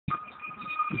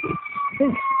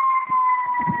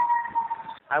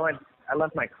I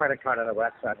left my credit card at a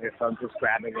restaurant here, so I'm just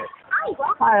grabbing it.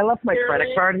 Hi, I left my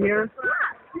credit card here.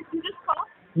 Did you just call?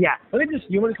 Yeah.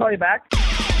 You want to call you back?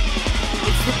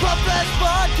 It's the Pup Fresh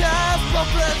Podcast, Pup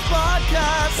Fresh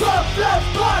Podcast, Pup Fresh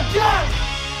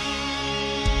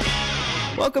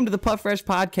Podcast. Welcome to the Pup Fresh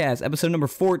Podcast, episode number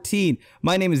 14.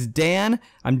 My name is Dan.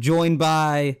 I'm joined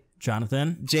by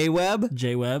Jonathan. JWeb.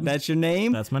 JWeb. That's your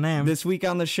name? That's my name. This week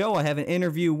on the show, I have an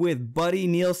interview with Buddy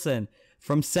Nielsen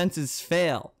from Senses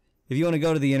Fail. If you want to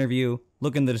go to the interview,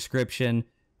 look in the description.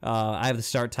 I have the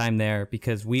start time there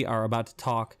because we are about to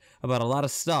talk about a lot of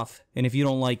stuff. And if you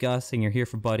don't like us and you're here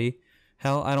for Buddy,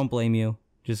 hell, I don't blame you.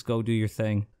 Just go do your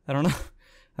thing. I don't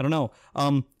know.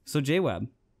 So JWeb.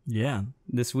 Yeah.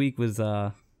 This week was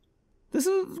this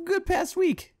is a good past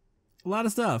week. A lot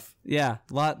of stuff. Yeah,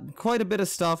 quite a bit of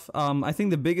stuff. I think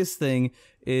the biggest thing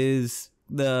is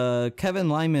the Kevin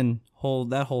Lyman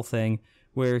whole thing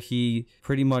where he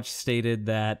pretty much stated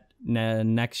that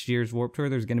next year's Warped Tour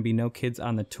there's going to be no kids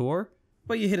on the tour.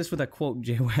 But you hit us with that quote,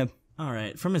 JWeb. All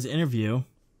right, from his interview,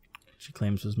 which he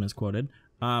claims was misquoted.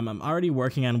 I'm already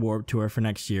working on Warped Tour for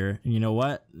next year, and you know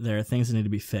what? There are things that need to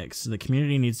be fixed. The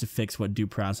community needs to fix what due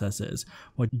process is,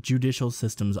 what judicial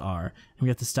systems are, and we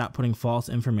have to stop putting false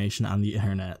information on the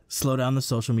internet. Slow down the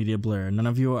social media blur. None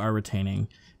of you are retaining.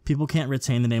 People can't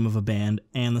retain the name of a band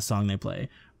and the song they play.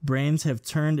 Brains have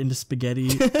turned into spaghetti.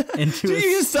 You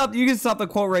can stop the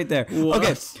quote right there. What?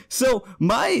 Okay, so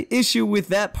my issue with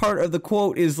that part of the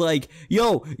quote is like,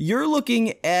 yo, you're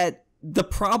looking at the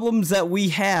problems that we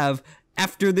have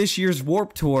after this year's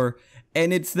Warped Tour,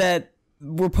 and it's that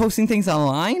we're posting things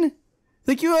online?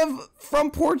 Like, you have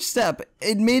Front Porch Step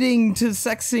admitting to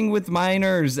sexing with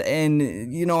minors and,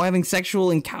 you know, having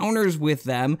sexual encounters with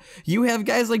them. You have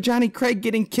guys like Johnny Craig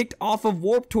getting kicked off of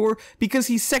Warped Tour because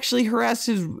he sexually harassed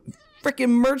his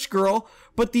freaking merch girl.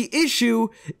 But the issue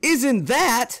isn't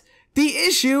that. The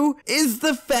issue is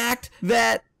the fact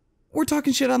that we're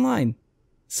talking shit online.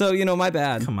 So, you know, my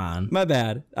bad. Come on. My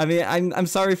bad. I mean, I'm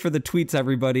sorry for the tweets,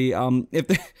 everybody.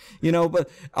 But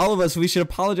all of us, we should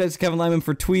apologize to Kevin Lyman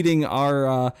for tweeting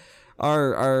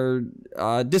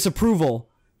our disapproval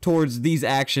towards these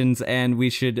actions, and we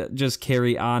should just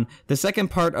carry on. The second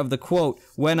part of the quote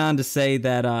went on to say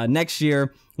that next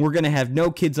year we're going to have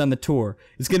no kids on the tour.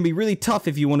 It's going to be really tough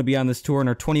if you want to be on this tour and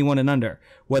are 21 and under,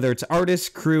 whether it's artists,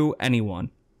 crew, anyone.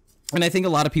 And I think a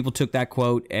lot of people took that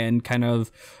quote and kind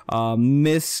of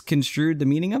misconstrued the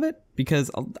meaning of it, because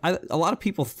a lot of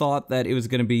people thought that it was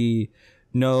going to be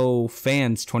no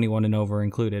fans 21 and over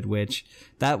included, which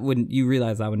you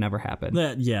realize that would never happen.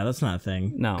 That's not a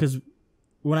thing. No. Because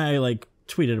when I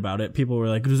tweeted about it, people were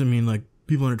like, does it mean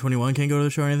people under 21 can't go to the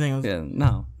show or anything?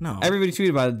 No. Everybody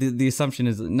tweeted about it. The assumption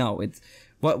is no. It's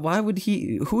why would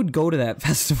who would go to that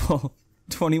festival?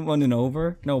 21 and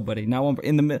over? Nobody. Not one.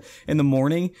 In the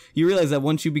morning, you realize that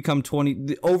once you become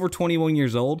over 21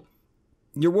 years old,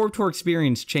 your Warped Tour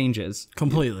experience changes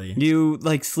completely. You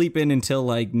sleep in until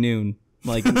noon.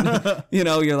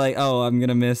 You're like, oh, I'm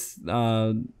gonna miss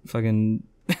fucking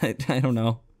I don't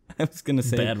know. I was gonna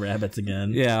say Bad Rabbits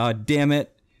again. Yeah. Damn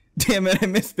it, I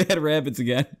missed Bad Rabbits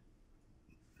again.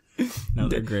 No,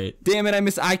 they're great. Damn it, I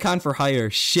missed Icon for Hire.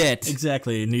 Shit.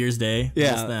 Exactly. New Year's Day.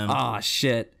 Yeah. Them. Oh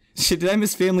shit. Did I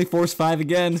miss Family Force 5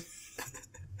 again?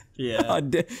 Yeah.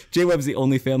 JWeb's the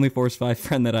only Family Force 5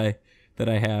 friend that I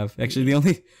have. Actually, the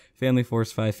only Family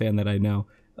Force 5 fan that I know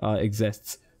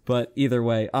exists. But either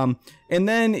way. And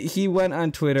then he went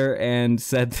on Twitter and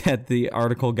said that the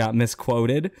article got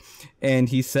misquoted. And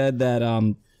he said that,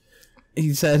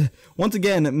 once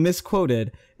again,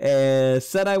 misquoted,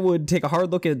 said I would take a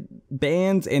hard look at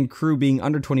bands and crew being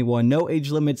under 21. No age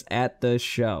limits at the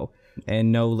show.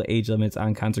 And no age limits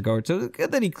on concert goers. So it's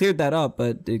good that he cleared that up,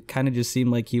 but it kind of just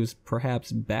seemed like he was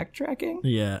perhaps backtracking.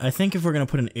 Yeah, I think if we're going to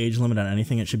put an age limit on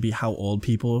anything, it should be how old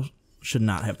people should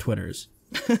not have Twitters.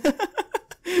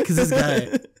 Because this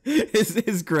guy...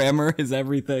 his grammar, his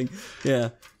everything. Yeah.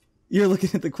 You're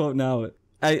looking at the quote now.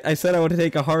 I said I would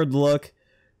take a hard look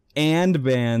and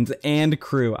bands and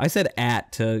crew. I said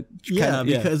at to...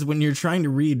 because when you're trying to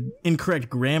read incorrect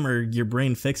grammar, your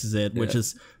brain fixes it, which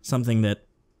is something that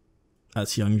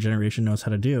us young generation knows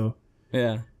how to do.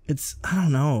 Yeah. I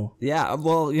don't know. Yeah,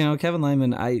 well, Kevin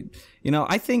Lyman, I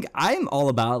think I'm all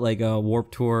about a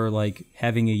Warped Tour,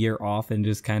 having a year off and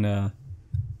just kind of,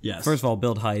 yes. First of all,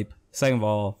 build hype. Second of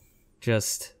all,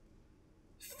 just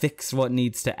fix what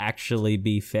needs to actually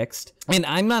be fixed. And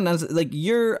I'm not, I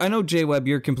know JWeb,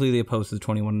 you're completely opposed to the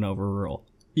 21 and over rule.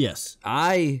 Yes.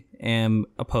 I am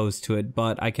opposed to it,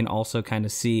 but I can also kind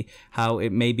of see how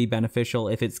it may be beneficial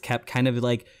if it's kept kind of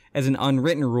as an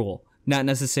unwritten rule. Not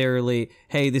necessarily,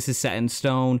 hey, this is set in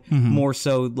stone. More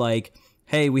so like,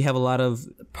 hey, we have a lot of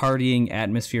partying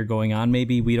atmosphere going on.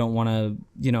 Maybe we don't want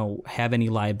to, have any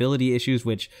liability issues,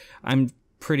 which I'm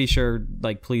pretty sure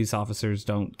like police officers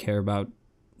don't care about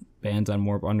bans on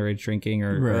more underage drinking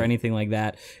or anything like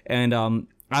that. And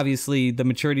obviously the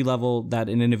maturity level that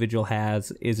an individual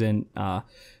has isn't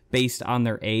based on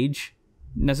their age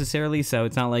necessarily. So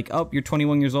it's not like, oh, you're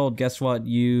 21 years old. Guess what?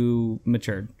 You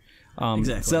matured.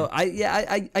 Exactly. So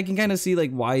I can kind of see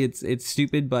like why it's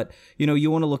stupid, but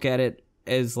you want to look at it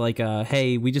as like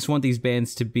hey, we just want these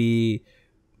bands to be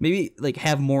maybe like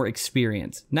have more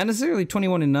experience, not necessarily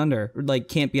 21 and under, or like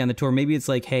can't be on the tour. Maybe it's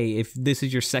like, hey, if this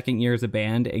is your second year as a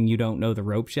band and you don't know the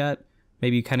ropes yet,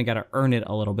 maybe you kind of got to earn it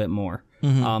a little bit more.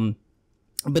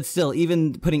 But still,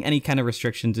 even putting any kind of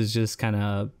restrictions is just kind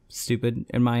of stupid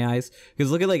in my eyes.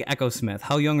 Because look at like Echo Smith.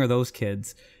 How young are those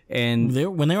kids? And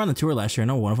when they were on the tour last year, I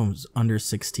know one of them was under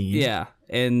 16. Yeah,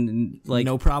 and like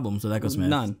no problems with Echo Smith.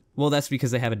 None. Well, that's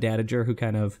because they have a dadager who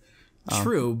kind of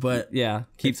true, but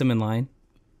keeps them in line.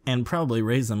 And probably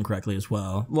raised them correctly as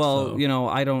well. Well,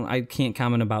 so. I can't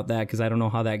comment about that because I don't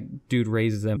know how that dude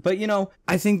raises them. But,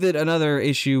 I think that another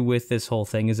issue with this whole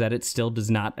thing is that it still does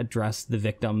not address the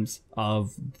victims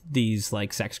of these,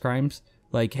 like, sex crimes.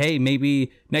 Like, hey,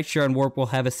 maybe next year on Warp we'll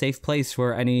have a safe place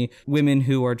for any women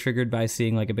who are triggered by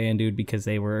seeing, like, a band dude because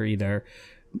they were either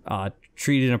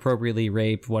treated inappropriately,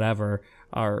 raped, whatever,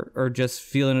 or just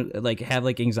feeling like have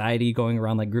like anxiety going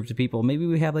around like groups of people. Maybe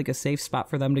we have like a safe spot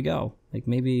for them to go. Like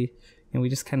maybe we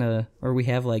just kind of, or we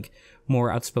have like more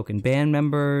outspoken band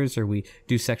members, or we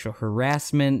do sexual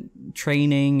harassment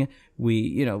training.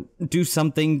 We, do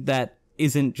something that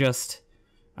isn't just,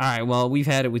 all right, well, we've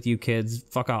had it with you kids,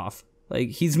 fuck off. Like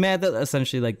he's mad that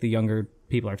essentially like the younger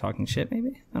people are talking shit.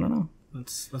 Maybe, I don't know.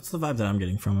 That's the vibe that I'm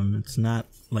getting from him. It's not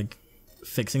like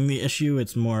fixing the issue.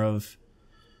 It's more of,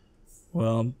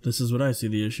 well, this is what I see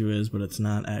the issue is, but it's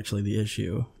not actually the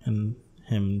issue, and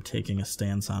him taking a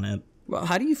stance on it. Well,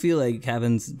 how do you feel like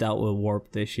Kevin's dealt with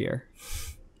Warp this year?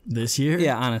 This year?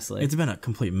 Yeah, honestly. It's been a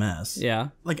complete mess. Yeah.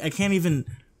 Like, I can't even,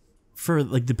 for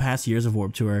like the past years of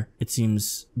Warp Tour, it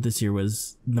seems this year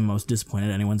was the most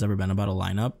disappointed anyone's ever been about a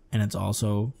lineup, and it's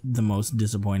also the most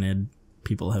disappointed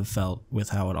people have felt with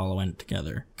how it all went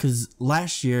together. Because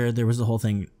last year, there was the whole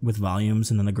thing with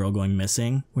Volumes and then the girl going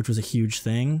missing, which was a huge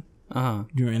thing.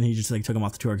 And he just like took them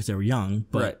off the tour because they were young,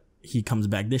 but he comes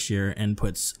back this year and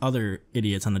puts other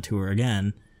idiots on the tour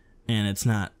again, and he's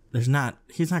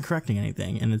not correcting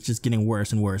anything, and it's just getting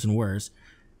worse and worse and worse,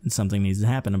 and something needs to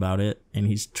happen about it, and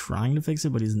he's trying to fix it,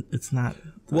 but it's not,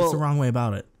 that's the wrong way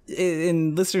about it.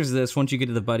 And listeners to this, once you get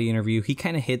to the Buddy interview, he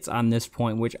kind of hits on this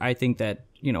point, which I think that,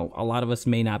 a lot of us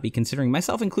may not be considering,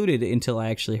 myself included, until I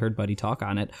actually heard Buddy talk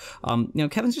on it.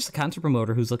 Kevin's just a concert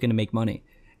promoter who's looking to make money.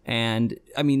 And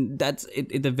I mean, that's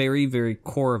at the very, very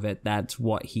core of it. That's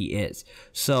what he is.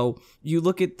 So you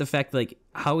look at the fact, like,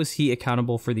 how is he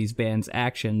accountable for these bands'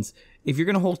 actions? If you're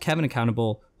going to hold Kevin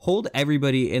accountable, hold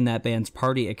everybody in that band's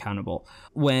party accountable.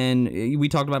 When we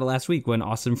talked about it last week, when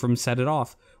Austin from Set It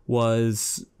Off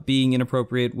was being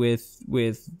inappropriate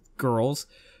with girls,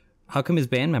 how come his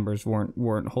band members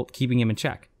weren't keeping him in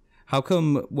check? How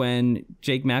come when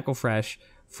Jake McElfresh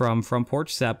from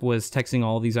Porch Sep was texting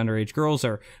all these underage girls,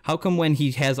 or how come when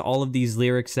he has all of these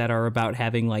lyrics that are about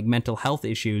having like mental health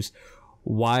issues,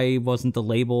 why wasn't the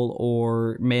label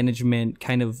or management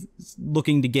kind of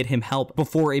looking to get him help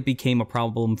before it became a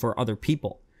problem for other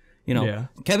people?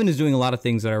 Kevin is doing a lot of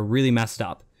things that are really messed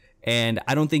up, and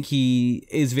I don't think he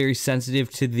is very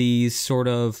sensitive to these sort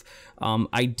of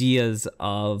ideas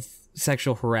of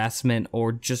sexual harassment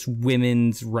or just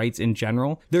women's rights in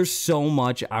general. There's so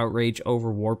much outrage over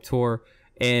Warped Tour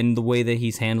and the way that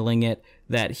he's handling it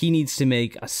that he needs to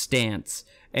make a stance,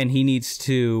 and he needs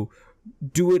to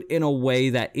do it in a way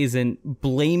that isn't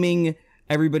blaming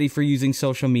everybody for using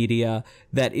social media,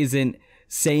 that isn't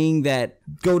saying that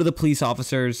go to the police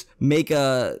officers, make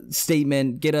a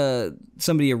statement, get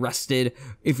somebody arrested.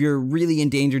 If you're really in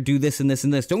danger, do this and this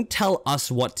and this. Don't tell us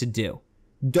what to do.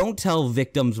 Don't tell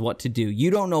victims what to do.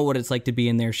 You don't know what it's like to be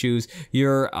in their shoes.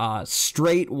 You're a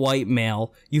straight white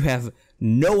male. You have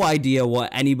no idea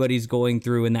what anybody's going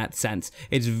through in that sense.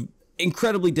 It's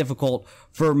incredibly difficult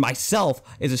for myself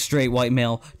as a straight white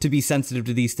male to be sensitive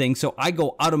to these things. So I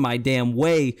go out of my damn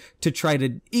way to try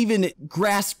to even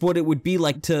grasp what it would be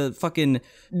like to fucking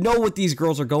know what these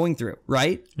girls are going through,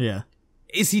 right? Yeah.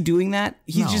 Is he doing that?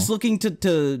 He's just looking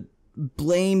to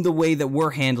blame the way that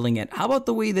we're handling it. How about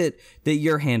the way that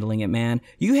you're handling it, man?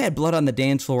 You had blood on the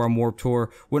dance floor on Warped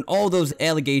Tour when all those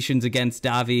allegations against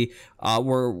Davi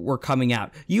were coming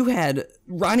out. You had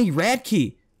Ronnie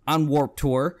Radke on Warped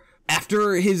Tour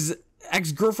after his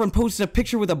ex-girlfriend posted a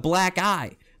picture with a black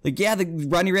eye. Like, yeah,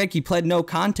 Rodney Radke pled no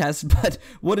contest, but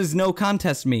what does no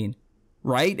contest mean?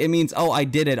 Right? It means, oh, I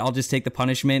did it. I'll just take the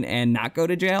punishment and not go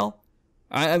to jail.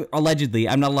 Allegedly,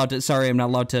 I'm not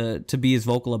allowed to be as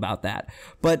vocal about that.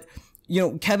 But,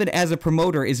 Kevin, as a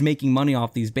promoter, is making money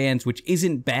off these bands, which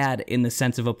isn't bad in the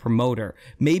sense of a promoter.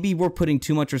 Maybe we're putting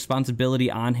too much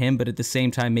responsibility on him, but at the same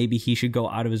time, maybe he should go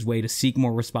out of his way to seek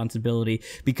more responsibility,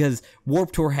 because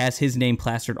Warped Tour has his name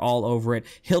plastered all over it.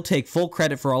 He'll take full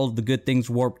credit for all of the good things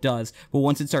Warp does, but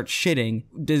once it starts shitting,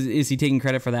 is he taking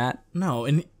credit for that? No,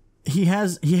 and he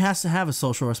has to have a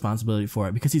social responsibility for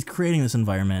it, because he's creating this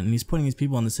environment and he's putting these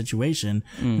people in this situation.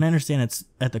 And I understand it's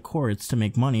at the core, it's to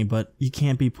make money, but you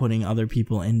can't be putting other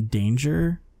people in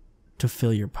danger to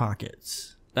fill your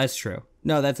pockets. That's true.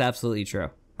 No, that's absolutely true.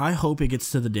 I hope it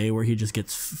gets to the day where he just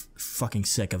gets fucking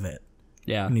sick of it.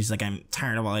 Yeah. And he's like, I'm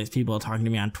tired of all these people talking to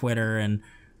me on Twitter and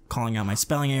calling out my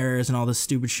spelling errors and all this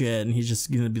stupid shit. And he's just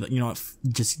going to be like, you know what,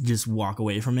 just walk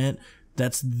away from it.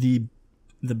 That's the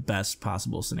best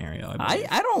possible scenario.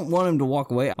 I don't want him to walk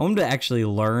away. I want him to actually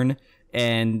learn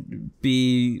and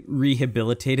be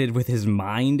rehabilitated with his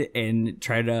mind and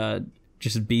try to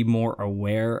just be more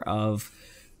aware of,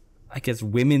 I guess,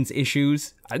 women's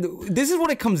issues. This is what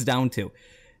it comes down to.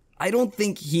 I don't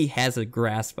think he has a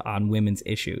grasp on women's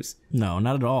issues. No,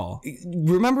 not at all.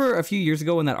 Remember a few years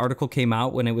ago when that article came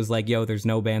out, when it was like, yo, there's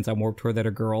no bands on Warped Tour that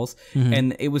are girls?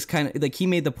 And it was kind of like, he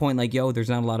made the point like, yo, there's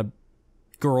not a lot of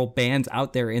girl bands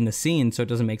out there in the scene, so it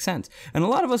doesn't make sense. And a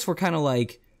lot of us were kind of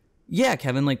like, yeah,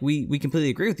 Kevin, like we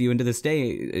completely agree with you, and to this day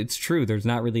it's true, there's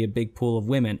not really a big pool of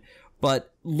women.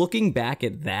 But looking back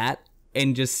at that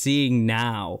and just seeing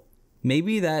now,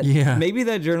 maybe that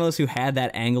journalist who had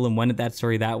that angle and went at that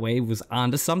story that way was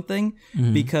onto something,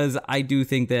 because I do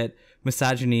think that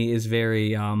misogyny is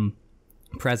very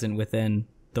present within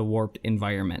the Warped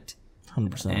environment.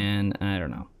 100%. And I don't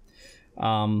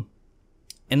know.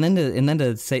 And then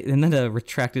to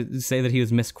retract it, say that he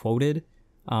was misquoted.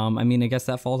 I mean, I guess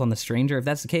that falls on the stranger. If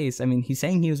that's the case, I mean, he's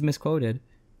saying he was misquoted.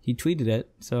 He tweeted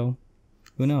it, so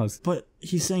who knows? But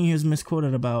he's saying he was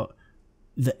misquoted about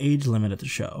the age limit at the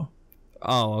show.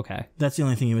 Oh, okay. That's the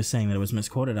only thing he was saying that it was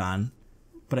misquoted on.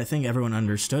 But I think everyone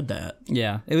understood that.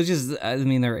 Yeah, it was just, I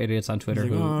mean, there are idiots on Twitter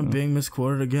like, who... I'm being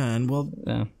misquoted again. Well...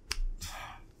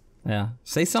 Yeah.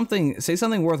 Say something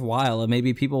worthwhile, and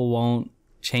maybe people won't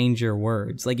change your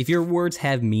words. Like, if your words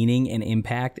have meaning and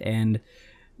impact and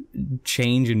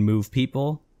change and move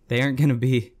people, they aren't gonna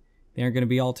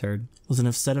be altered. Listen,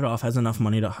 if Set It Off has enough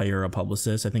money to hire a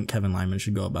publicist, I think Kevin Lyman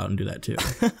should go about and do that too.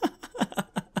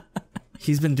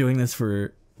 He's been doing this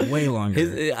for way longer.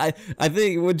 I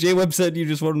think what JWeb said, you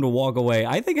just want him to walk away.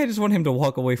 I think I just want him to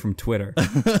walk away from Twitter.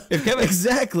 If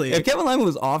Kevin Lyman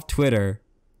was off Twitter,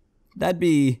 that'd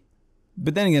be...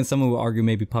 But then again, someone would argue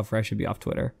maybe Pup Fresh should be off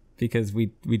Twitter, because we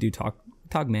do talk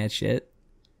mad shit.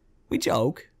 We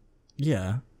joke.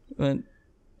 Yeah. But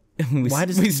we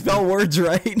spell words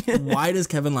right. Why does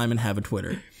Kevin Lyman have a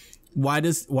Twitter? Why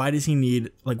does he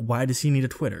need a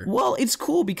Twitter? Well, it's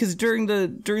cool because during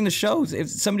the shows, if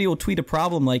somebody will tweet a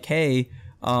problem like, hey,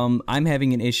 I'm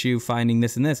having an issue finding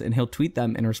this and this, and he'll tweet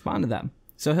them and respond to them.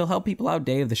 So he'll help people out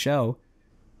day of the show.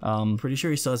 Pretty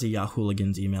sure he still has a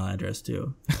Yahooligans email address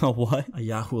too. A what? A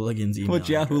Yahooligans email What's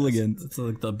Yahooligans? It's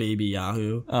like the baby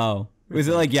Yahoo. Oh. Is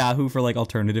it like Yahoo for like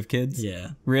alternative kids?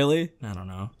 Yeah. Really? I don't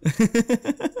know.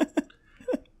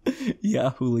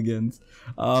 Yahooligans.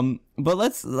 But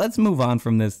let's move on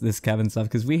from this Kevin stuff,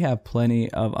 because we have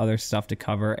plenty of other stuff to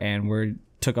cover, and we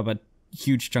took up a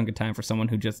huge chunk of time for someone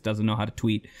who just doesn't know how to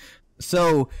tweet.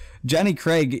 So Johnny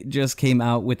Craig just came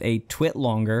out with a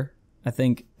Twitlonger. I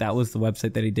think that was the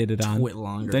website that he did it on.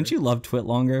 Twitlonger. Don't you love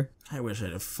Twitlonger? I wish I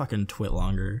had a fucking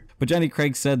Twitlonger. But Johnny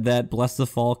Craig said that Bless the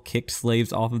Fall kicked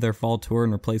Slaves off of their fall tour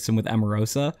and replaced them with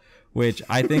Emarosa, which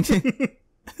I think...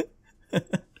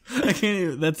 I can't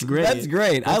even, that's great. That's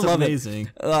great. That's I love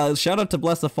amazing. It. Shout out to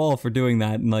Bless the Fall for doing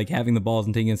that and like having the balls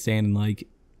and taking a stand and like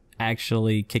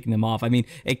actually kicking them off. I mean,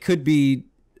 it could be...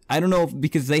 I don't know,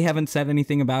 because they haven't said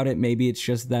anything about it. Maybe it's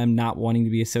just them not wanting to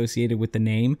be associated with the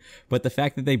name. But the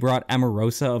fact that they brought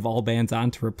Emarosa of all bands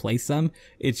on to replace them,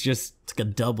 it's just... It's like a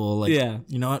double. Like, yeah.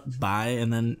 You know what? Bye.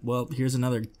 And then, well, here's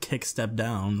another kick step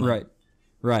down. Like,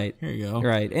 Right. Here you go.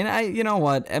 Right. And you know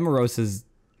what? Emarosa's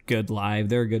good live.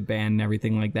 They're a good band and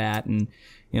everything like that. And,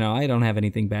 I don't have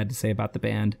anything bad to say about the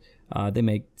band. They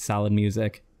make solid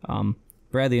music.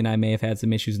 Bradley and I may have had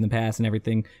some issues in the past and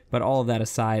everything. But all of that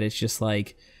aside, it's just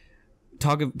like...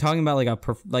 Talking about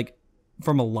like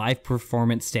from a live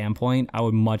performance standpoint, I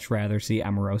would much rather see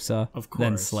Emarosa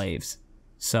than Slaves.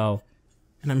 So,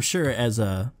 and I'm sure as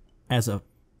a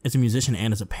as a musician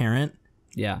and as a parent,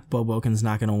 Yeah. Bo Boken's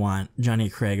not going to want Johnny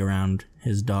Craig around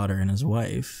his daughter and his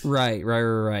wife. Right.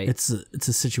 It's a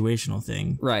situational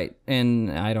thing. Right.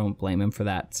 And I don't blame him for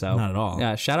that. So Not at all.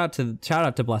 Yeah. Shout out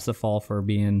to Bless the Fall for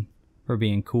being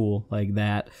cool like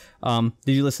that.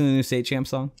 Did you listen to the new State Champ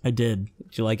song? I did.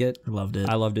 Did you like it? I loved it.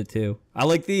 I loved it too. I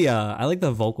like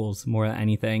the vocals more than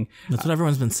anything. That's what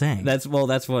everyone's been saying. That's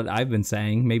what I've been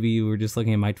saying. Maybe you were just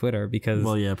looking at my Twitter because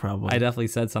Well, yeah, probably. I definitely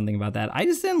said something about that. I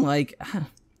just didn't like.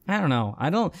 I don't know.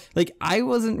 I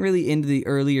wasn't really into the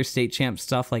earlier State Champ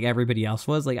stuff like everybody else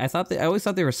was. Like I always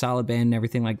thought they were a solid band and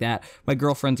everything like that. My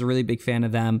girlfriend's a really big fan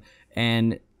of them,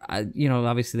 and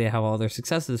obviously they have all their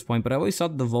success at this point. But I always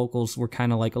thought the vocals were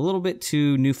kind of like a little bit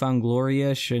too Newfound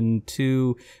Glory-ish and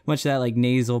too much of that like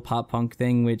nasal pop punk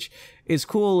thing, which is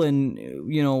cool and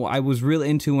I was really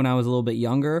into when I was a little bit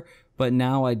younger. But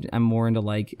now I'm more into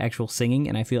like actual singing,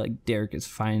 and I feel like Derek is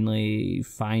finally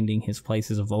finding his place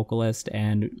as a vocalist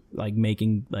and like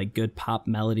making like good pop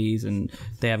melodies, and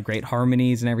they have great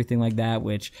harmonies and everything like that,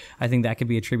 which I think that could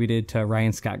be attributed to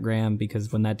Ryan Scott Graham,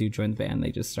 because when that dude joined the band,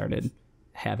 they just started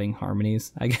having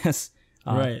harmonies, I guess.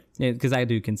 Right. Because that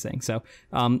dude can sing. So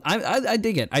I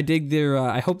dig it. I dig their,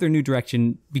 I hope their new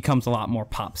direction becomes a lot more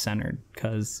pop centered,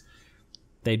 because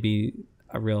they'd be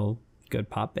a real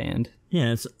good pop band.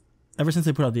 Yeah, it's ever since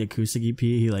they put out the acoustic EP,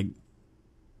 he like,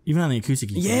 even on the acoustic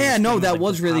EP. Yeah, no, that like,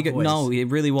 was really good. voice. No, it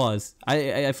really was.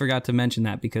 I forgot to mention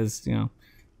that because,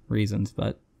 reasons.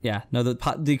 But yeah, no,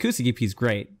 the acoustic EP is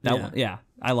great. Yeah,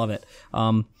 I love it.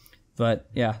 But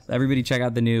yeah, everybody check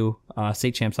out the new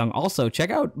State Champ song. Also, check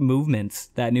out Movements,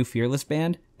 that new Fearless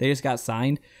band. They just got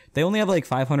signed. They only have like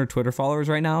 500 Twitter followers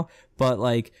right now, but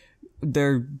like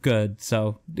they're good.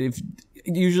 So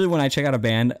usually when I check out a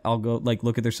band, I'll go like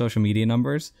look at their social media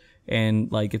numbers,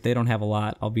 and like if they don't have a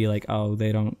lot, I'll be like, oh,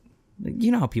 they don't.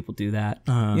 You know how people do that.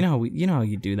 You know how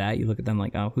you do that. You look at them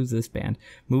like, oh, who's this band?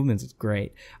 Movements is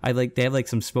great. They have like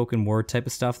some spoken word type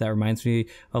of stuff that reminds me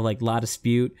of like La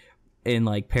Dispute in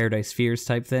like Paradise Fears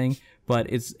type thing. But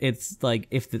it's like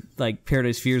if the like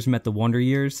Paradise Fears met the Wonder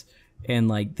Years, and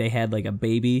like they had like a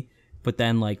baby, but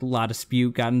then like La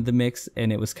Dispute got into the mix,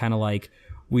 and it was kind of like,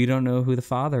 we don't know who the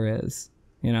father is,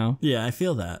 Yeah, I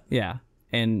feel that. Yeah,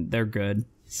 and they're good.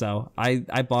 So I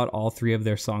bought all 3 of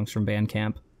their songs from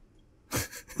Bandcamp.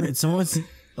 Right, someone was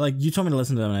like, you told me to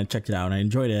listen to them, and I checked it out, and I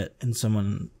enjoyed it. And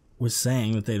someone was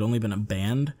saying that they'd only been a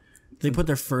band. They put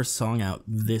their first song out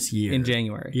this year In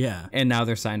January. Yeah, And now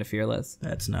they're signed to Fearless.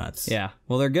 that's nuts. Yeah.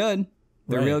 Well, they're good.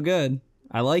 They're Right. real good.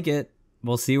 I like it.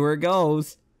 We'll see where it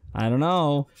goes. I don't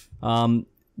know.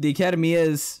 The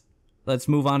Academias, let's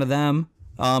move on to them.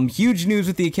 Huge news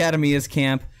with the Academias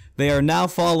camp. They are now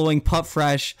following Pup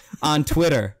Fresh on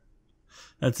Twitter.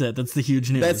 That's it. That's the huge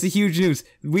news. That's the huge news.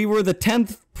 We were the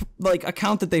 10th like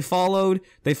account that they followed.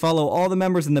 They follow all the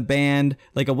members in the band,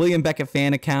 like a William Beckett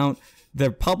fan account, their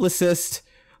publicist,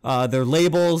 their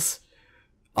labels,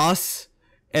 us,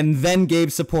 and then Gabe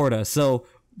Saporta. So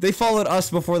they followed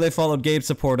us before they followed Gabe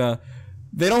Saporta.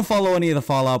 They don't follow any of the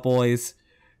Fallout Boys.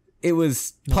 It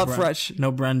was Pup Fresh.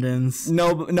 No Brendans.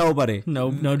 Nobody.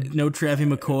 No Travis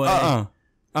McCoy.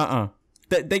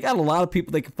 They got a lot of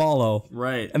people they can follow.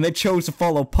 Right. And they chose to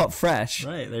follow Pup Fresh.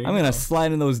 Right, there you I'm going go. to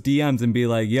slide in those DMs and be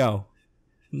like, yo,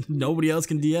 Nobody else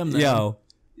can DM them. yo,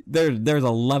 there's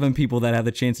 11 people that have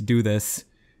the chance to do this,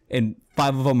 and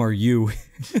 5 of them are you.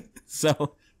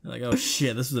 So They're like, oh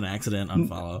shit, this was an accident.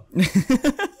 Unfollow.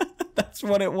 that's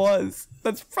what it was.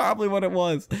 That's probably what it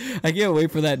was. I can't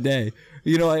wait for that day.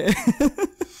 Don't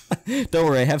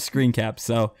worry, I have screen caps,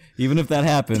 so even if that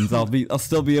happens, I'll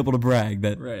still be able to brag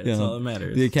that Right, that's all that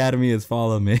matters. the Academy has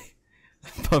followed me.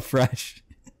 Pup Fresh.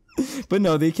 But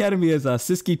no, the Academy has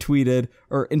Siski tweeted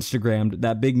or Instagrammed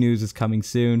that big news is coming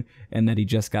soon, and that he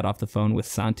just got off the phone with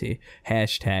Santi.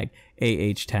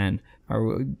 #AH10.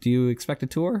 Do you expect a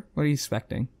tour? What are you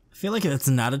expecting? I feel like if it's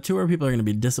not a tour, people are going to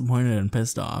be disappointed and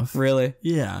pissed off. Really?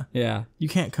 Yeah. Yeah. You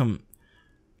can't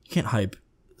hype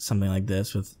something like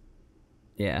this with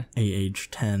Yeah.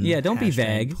 AH10. Yeah, don't be hashtag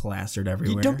vague. Plastered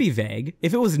everywhere. Don't be vague.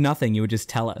 If it was nothing, you would just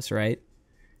tell us, right?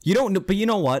 You don't. But you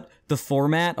know what? The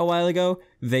format a while ago,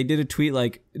 they did a tweet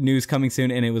like "news coming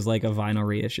soon," and it was like a vinyl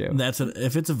reissue.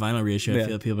 If it's a vinyl reissue, Yeah. I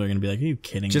feel like people are going to be like, "Are you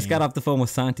kidding Just me?" got off the phone with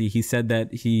Santi. He said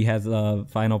that he has a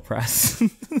vinyl press.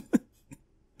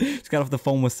 Just got off the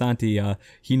phone with Santi.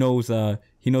 He knows of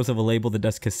a label that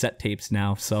does cassette tapes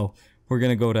now. So we're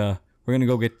gonna go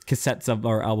get cassettes of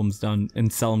our albums done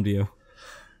and sell them to you.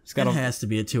 It has to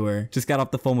be a tour. Just got off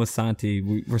the phone with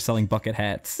Santi. We're selling bucket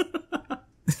hats.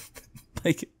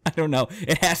 Like, I don't know.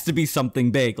 It has to be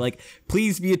something big. Like,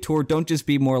 please be a tour. Don't just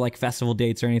be more like festival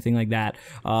dates or anything like that.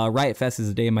 Riot Fest is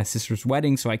the day of my sister's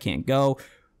wedding, so I can't go.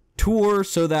 Tour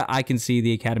so that I can see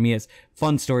the Academy is.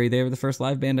 Fun story. They were the first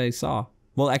live band I saw.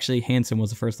 Well, actually, Hanson was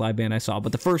the first live band I saw.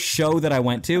 But the first show that I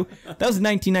went to, that was in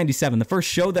 1997. The first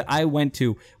show that I went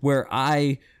to where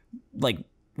I, like,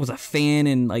 was a fan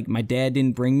and, like, my dad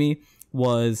didn't bring me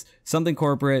was Something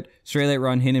Corporate, Straight Light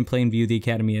Run, Hidden in Plain View, the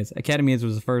Academy is. Academy is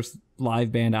was the first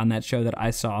live band on that show that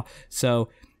I saw. So,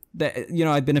 that, you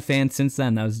know, I've been a fan since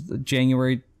then. That was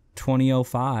January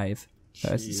 2005.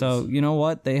 So, you know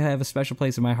what? They have a special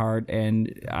place in my heart,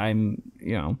 and I'm,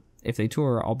 you know, if they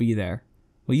tour, I'll be there.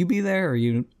 Will you be there, or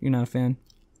you're not a fan?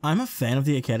 I'm a fan of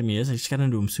the Academy is. I just got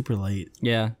into them super late.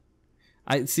 Yeah.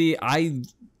 I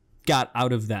got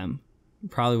out of them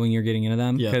probably when you're getting into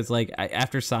them, because like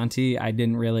after Santi, I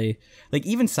didn't really like,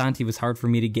 even Santi was hard for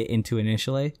me to get into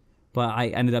initially, but I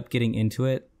ended up getting into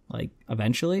it like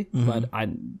eventually. But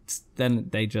then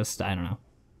they just, I don't know,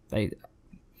 they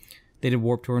did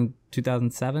Warped Tour in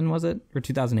 2007, was it, or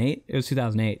 2008? It was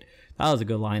 2008. That was a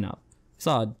good lineup.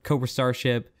 Saw Cobra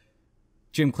Starship,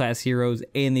 Gym Class Heroes,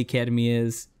 and the Academy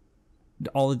is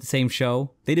all at the same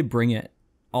show. They did Bring It.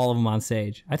 All of them on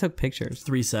stage. I took pictures.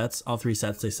 3 sets. All 3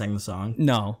 sets, they sang the song.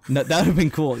 No, that would have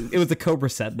been cool. It was a Cobra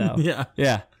set, though. Yeah.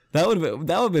 That would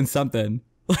have been something.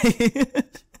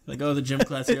 Like, oh, the Gym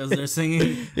Class Heroes, they're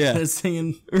singing. Yeah. They're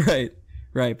singing. Right.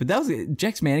 But that was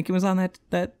Jack's Mannequin was on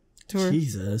that tour.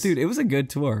 Jesus. Dude, it was a good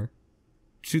tour.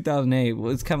 2008.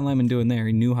 What's Kevin Lyman doing there?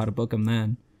 He knew how to book them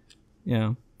then. You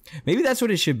know, maybe that's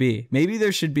what it should be. Maybe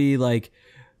there should be like,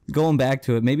 going back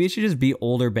to it, maybe it should just be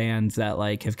older bands that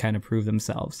like have kind of proved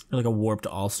themselves. Or like a Warped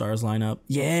All-Stars lineup.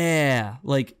 Yeah.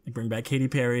 Like bring back Katy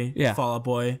Perry. Yeah. Fall Out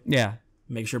Boy. Yeah.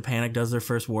 Make sure Panic does their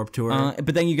first Warped Tour.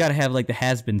 But then you got to have like the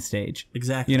has-been stage.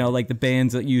 Exactly. You know, like the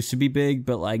bands that used to be big,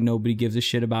 but like nobody gives a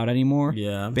shit about anymore.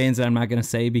 Yeah. Bands that I'm not going to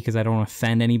say because I don't want to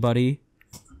offend anybody.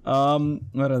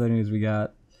 What other news we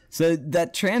got? So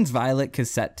that Transviolet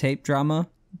cassette tape drama,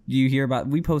 you hear about?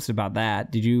 We posted about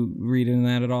that. Did you read into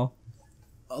that at all?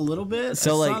 A little bit.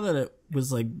 So I saw that it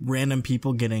was like random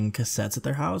people getting cassettes at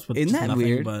their house with isn't that nothing,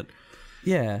 weird? But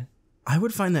yeah, I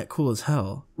would find that cool as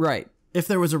hell. Right. If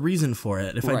there was a reason for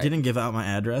it. If Right. I didn't give out my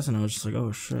address and I was just like,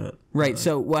 oh shit. Right.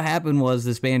 So what happened was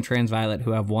this band Transviolet,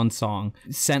 who have one song,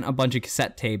 sent a bunch of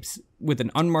cassette tapes with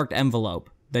an unmarked envelope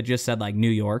that just said like New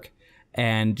York,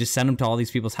 and just sent them to all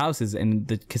these people's houses, and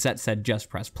the cassette said just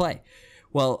press play.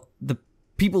 Well, the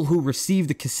people who received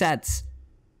the cassettes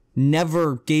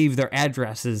never gave their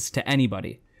addresses to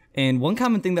anybody. And one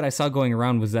common thing that I saw going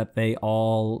around was that they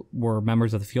all were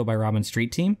members of the Fueled by Ramen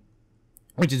street team,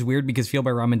 which is weird because Fueled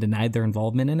by Ramen denied their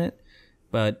involvement in it.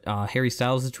 But Harry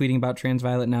Styles is tweeting about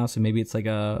Transviolet now, so maybe it's like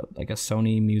a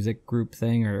Sony music group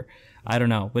thing, or I don't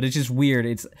know. But it's just weird.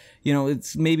 It's, you know,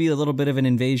 it's maybe a little bit of an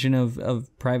invasion of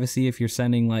privacy if you're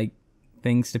sending like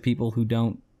things to people who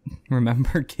don't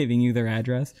remember giving you their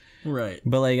address. Right.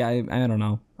 But like I don't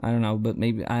know. But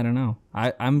maybe I don't know.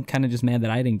 I'm kind of just mad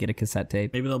that I didn't get a cassette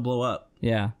tape. Maybe they'll blow up.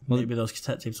 Yeah. Well, Maybe those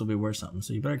cassette tapes will be worth something,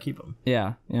 so you better keep them.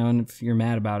 yeah. You know, and if you're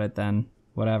mad about it, then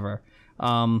whatever.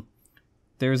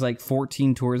 There's like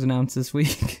 14 tours announced this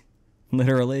week.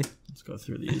 Literally. Let's go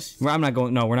through these. We're not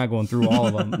going through all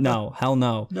of them. No, hell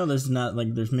no. No, there's not.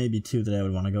 Like, there's maybe 2 that I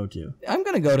would want to go to. I'm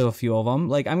going to go to a few of them.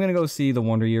 Like, I'm going to go see the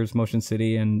Wonder Years, Motion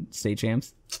City, and State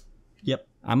Champs. Yep.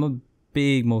 I'm a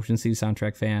big Motion City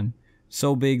soundtrack fan.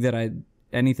 So big that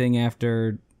anything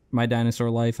after My Dinosaur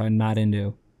Life, I'm not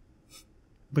into.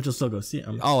 But you'll still go see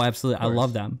them. Oh, absolutely. I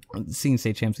love them. Seeing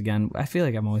State Champs again. I feel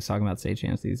like I'm always talking about State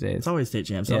Champs these days. It's always State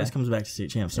Champs. It Yeah. always comes back to State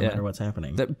Champs no matter what's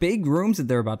happening. The big rooms that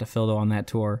they're about to fill though on that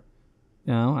tour.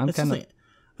 You know, I'm It's kind just of. like,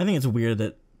 I think it's weird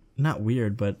that, not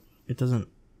weird, but it doesn't.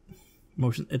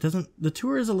 The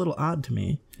tour is a little odd to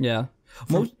me. Yeah.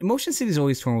 Motion City's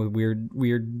always torn with weird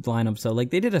lineups though.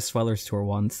 Like they did a Swellers tour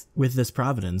once. With this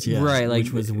Providence, yeah. Right, like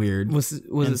which was weird. Was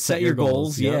And it Set Your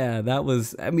Goals? Yep. Yeah, that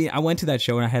was. I mean, I went to that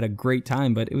show and I had a great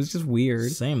time, but it was just weird.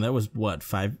 Same. That was what,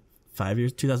 5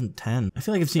 years? 2010. I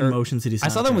feel like I've seen Motion City soundtrack. I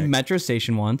saw them with Metro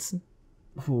Station once.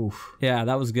 Oof. Yeah,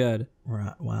 that was good.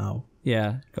 Right. Wow.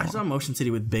 Yeah. I saw Motion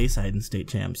City with Bayside and State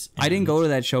Champs. I didn't go to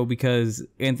that show because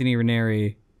Anthony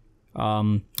Ranieri,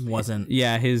 wasn't.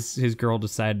 yeah, his girl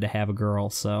decided to have a girl,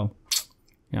 so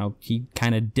you know he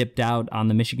kind of dipped out on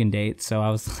the Michigan date. So I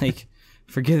was like,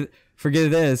 forget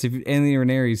this. If Anthony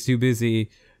Ranieri's too busy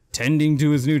tending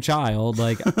to his new child,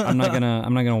 like I'm not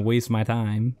gonna waste my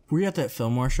time. Were you at that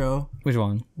Fillmore show Which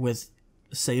one? with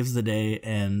Saves the Day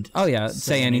and? Oh yeah,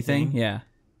 Say Anything.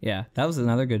 Yeah, that was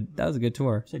a good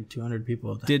tour. It's like 200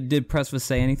 people. At that. Did Press with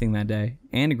Say Anything that day,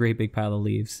 and a great big pile of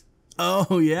leaves.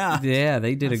 Oh, yeah. Yeah,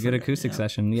 they did a good acoustic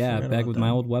session. Yeah, back with my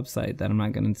old website that I'm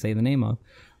not going to say the name of.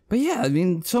 But yeah, I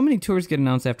mean, so many tours get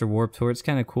announced after Warped Tour. It's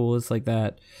kind of cool. It's like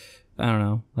that, I don't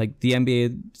know, like the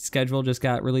NBA schedule just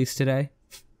got released today.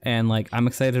 And like, I'm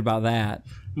excited about that.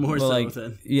 More but so like, with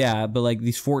it. Yeah, but like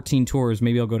these 14 tours,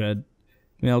 maybe I'll go to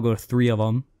 3 of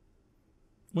them.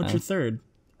 What's your third?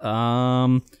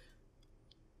 I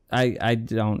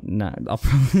don't know. I'll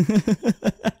probably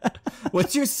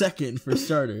What's your second for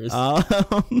starters? I'll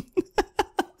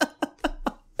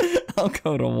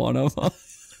go to one of them.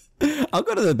 I'll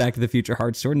go to the Back to the Future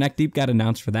Hard Store. Neck Deep got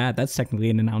announced for that. That's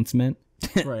technically an announcement.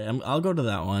 Right. I'll go to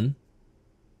that one.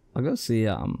 I'll go see.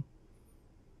 I'll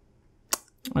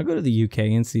go to the UK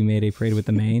and see Mayday Parade with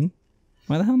the Maine.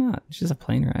 Why the hell not? It's just a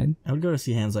plane ride. I would go to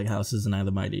see Hands Like Houses and I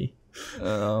the Mighty.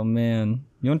 Oh man,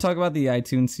 you want to talk about the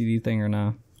iTunes CD thing or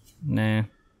no? Nah.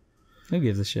 Who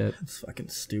gives a shit? It's fucking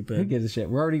stupid. Who gives a shit?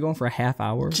 We're already going for a half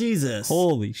hour. Jesus.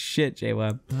 Holy shit,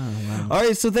 JWeb. Oh, wow. All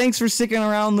right, so thanks for sticking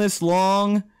around this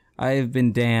long. I have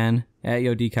been Dan at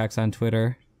YoDcox on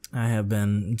Twitter. I have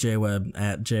been JWeb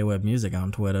at JWeb Music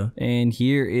on Twitter. And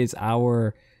here is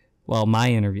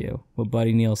my interview with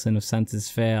Buddy Nielsen of Senses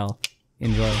Fail.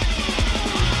 Enjoy.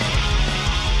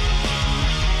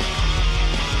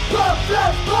 Pup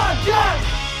Fresh Podcast!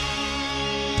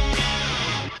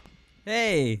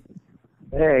 Hey.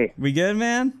 Hey. We good,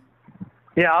 man?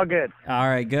 Yeah, all good. All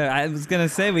right, good. I was going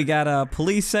to say we got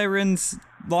police sirens,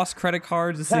 lost credit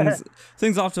cards. This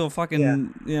thing's off to a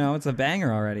fucking, it's a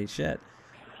banger already. Shit.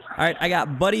 All right, I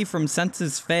got Buddy from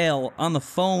Senses Fail on the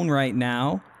phone right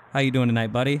now. How you doing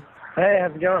tonight, buddy? Hey,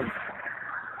 how's it going?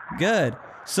 Good.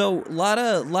 So, lot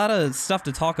of stuff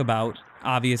to talk about.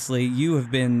 Obviously, you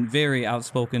have been very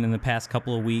outspoken in the past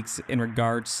couple of weeks in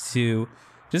regards to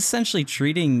just essentially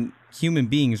treating human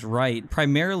beings right,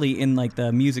 primarily in like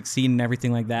the music scene and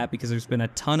everything like that, because there's been a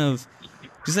ton of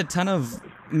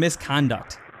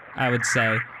misconduct, I would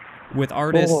say, with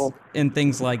artists and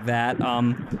things like that.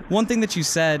 One thing that you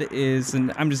said is,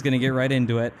 and I'm just going to get right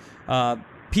into it,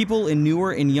 people in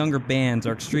newer and younger bands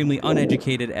are extremely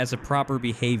uneducated as a proper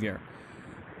behavior.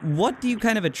 What do you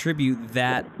kind of attribute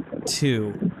that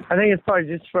to? I think it's probably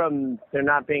just from there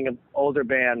not being older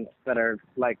bands that are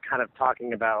like kind of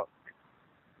talking about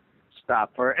stuff.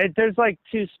 There's like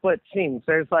two split scenes.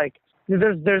 There's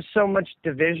so much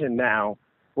division now,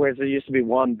 whereas there used to be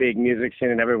one big music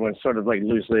scene and everyone's sort of like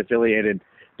loosely affiliated.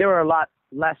 There were a lot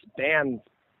less bands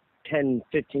 10,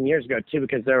 15 years ago too,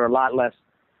 because there were a lot less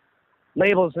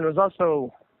labels, and it was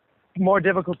also more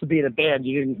difficult to be in a band.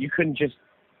 You couldn't just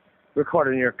record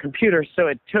on your computer, so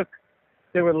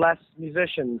there were less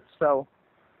musicians. So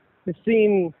the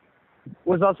scene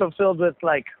was also filled with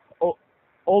like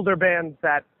older bands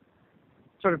that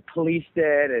sort of policed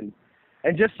it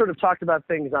and just sort of talked about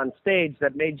things on stage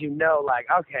that made you know, like,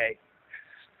 okay,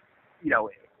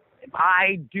 if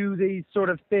I do these sort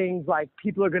of things, like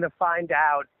people are going to find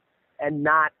out and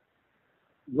not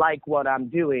like what I'm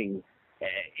doing.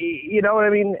 You know what I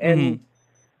mean? And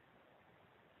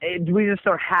we just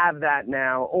don't have that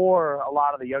now, or a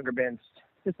lot of the younger bands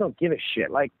just don't give a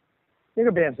shit. Like,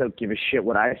 younger bands don't give a shit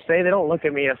what I say. They don't look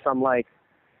at me as some, like,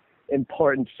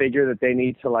 important figure that they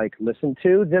need to, like, listen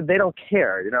to. They don't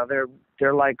care.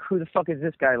 They're like, who the fuck is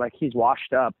this guy? Like, he's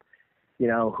washed up.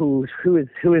 Who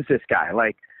is this guy?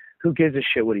 Like, who gives a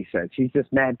shit what he says? He's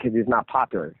just mad because he's not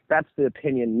popular. That's the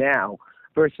opinion now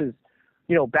versus,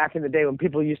 back in the day when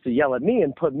people used to yell at me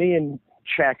and put me in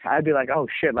check, I'd be like, oh,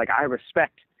 shit, like, I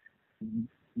respect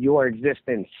your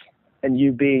existence and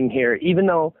you being here. Even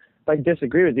though I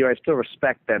disagree with you, I still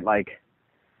respect that, like,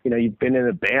 you've been in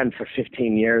a band for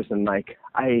 15 years and, like,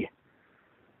 I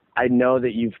know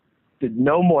that you've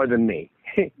know more than me,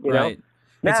 right.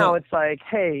 know? Now it's like,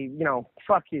 hey,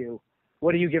 fuck you.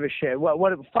 What do you give a shit?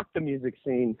 Fuck the music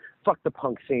scene. Fuck the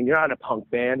punk scene. You're not a punk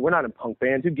band. We're not in punk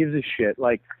bands. Who gives a shit?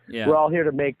 Like, we're all here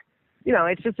to make,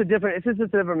 it's just a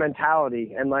different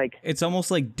mentality. And like, it's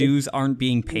almost like dues aren't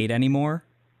being paid anymore.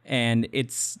 And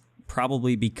it's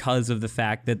probably because of the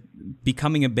fact that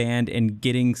becoming a band and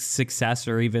getting success,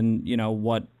 or even,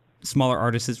 what smaller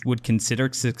artists would consider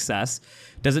success,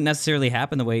 doesn't necessarily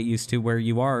happen the way it used to, where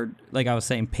you are, like I was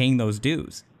saying, paying those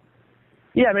dues.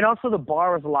 Yeah, I mean, also the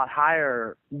bar was a lot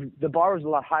higher. The bar was a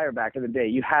lot higher back in the day.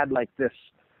 You had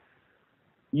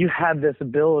this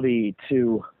ability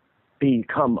to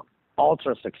become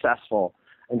ultra successful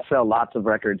and sell lots of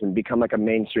records and become like a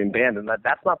mainstream band, and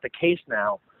that's not the case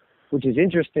now, which is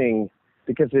interesting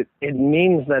because it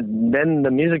means that then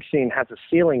the music scene has a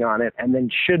ceiling on it and then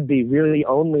should be really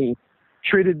only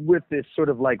treated with this sort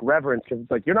of like reverence, because it's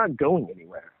like, you're not going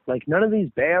anywhere. Like, none of these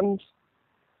bands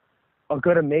are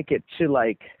going to make it to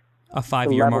like A the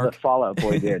 5-year level mark. that Fall Out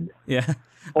Boy did. Yeah.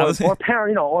 Or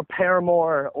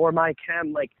Paramore or My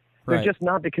Chem. Like, they're Right. just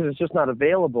not, because it's just not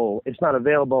available. It's not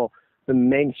available. The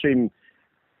mainstream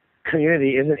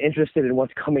community isn't interested in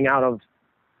what's coming out of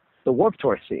the Warped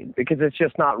Tour scene, because it's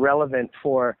just not relevant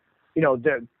for,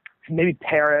 maybe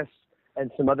Paris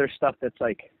and some other stuff that's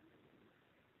like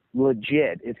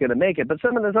legit is going to make it. But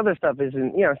some of this other stuff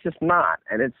isn't, it's just not.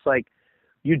 And it's like,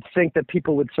 you'd think that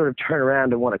people would sort of turn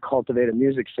around and want to cultivate a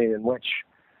music scene in which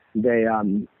they,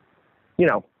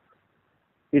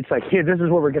 it's like, here, this is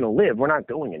where we're going to live. We're not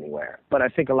going anywhere. But I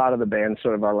think a lot of the bands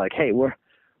sort of are like, hey,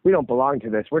 we don't belong to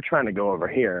this. We're trying to go over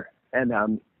here.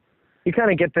 And you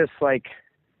kind of get this like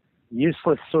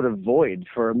useless sort of void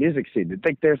for a music scene. I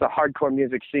think there's a hardcore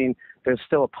music scene. There's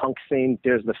still a punk scene.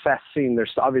 There's the fest scene.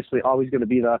 There's obviously always going to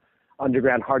be the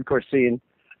underground hardcore scene.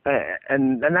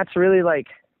 And that's really like,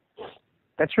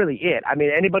 that's really it. I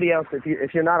mean, anybody else,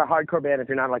 if you're not a hardcore band, if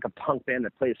you're not like a punk band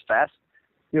that plays fest,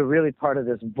 you're really part of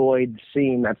this void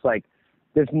scene that's like,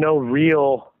 there's no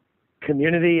real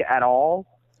community at all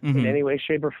in any way,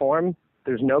 shape, or form.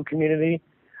 There's no community.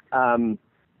 None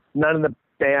of the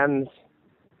bands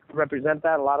represent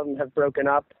that. A lot of them have broken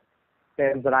up,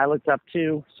 bands that I looked up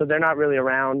to, so they're not really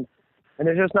around. And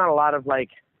there's just not a lot of like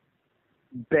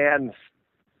bands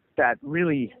that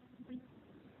really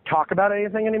talk about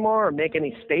anything anymore or make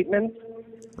any statements.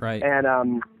 Right.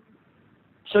 And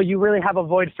so you really have a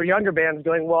void for younger bands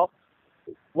going, well,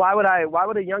 why would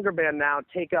a younger band now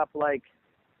take up like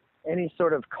any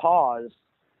sort of cause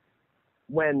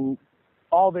when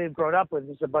all they've grown up with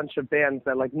is a bunch of bands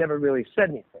that like never really said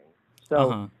anything?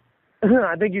 So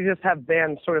I think you just have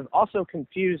bands sort of also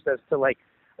confused as to like,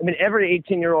 I mean, every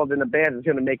 18-year-old in a band is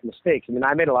going to make mistakes. I mean,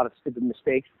 I made a lot of stupid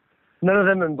mistakes. None of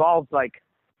them involved like,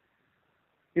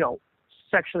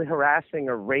 sexually harassing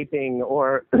or raping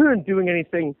or doing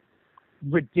anything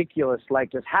ridiculous like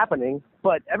just happening.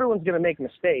 But everyone's going to make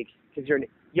mistakes because you're a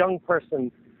young person.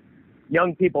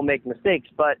 Young people make mistakes.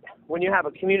 But when you have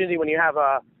a community, when you have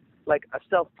a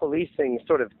self-policing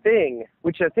sort of thing,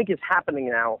 which I think is happening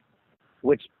now,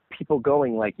 which people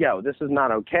going like, yo, this is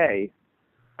not okay.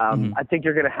 I think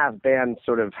you're going to have bands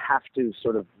sort of have to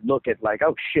sort of look at like,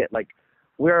 oh shit, like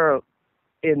we're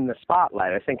in the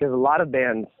spotlight. I think there's a lot of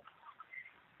bands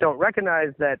don't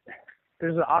recognize that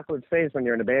there's an awkward phase when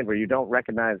you're in a band where you don't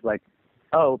recognize like,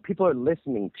 oh, people are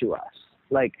listening to us.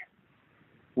 Like,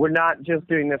 we're not just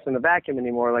doing this in a vacuum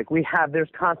anymore. Like, there's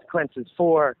consequences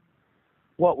for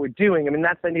what we're doing. I mean,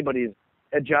 that's anybody's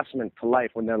adjustment to life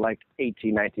when they're like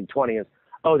 18, 19, 20 is,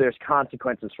 oh, there's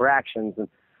consequences for actions. And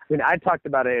I mean, I talked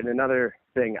about it in another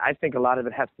thing. I think a lot of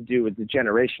it has to do with the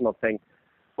generational thing.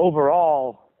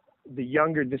 Overall, this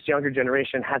younger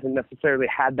generation hasn't necessarily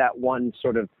had that one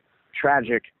sort of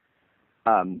tragic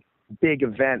big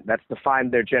event that's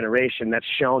defined their generation, that's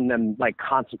shown them like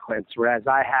consequence. Whereas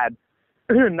I had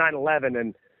 9/11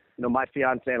 and, my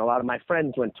fiance and a lot of my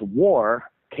friends went to war,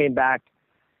 came back,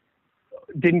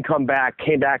 didn't come back,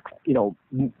 came back,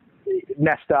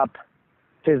 messed up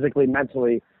physically,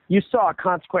 mentally. You saw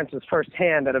consequences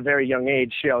firsthand at a very young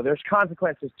age. There's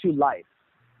consequences to life.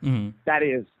 That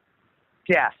is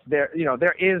death. There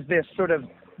is this sort of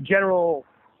general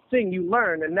thing you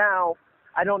learn. And now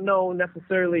I don't know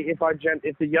necessarily if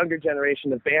the younger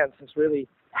generation of bands has really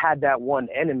had that one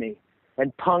enemy.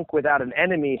 And punk without an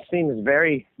enemy seems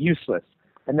very useless.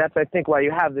 And that's, I think, why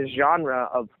you have this genre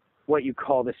of what you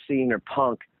call the scene or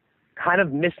punk kind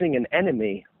of missing an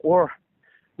enemy or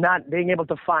not being able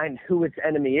to find who its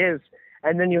enemy is.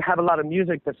 And then you have a lot of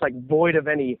music that's like void of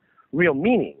any real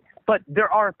meaning. But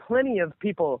there are plenty of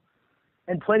people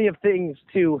and plenty of things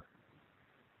to,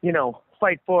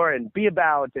 fight for and be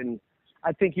about. And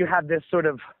I think you have this sort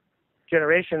of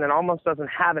generation that almost doesn't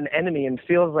have an enemy and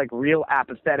feels like real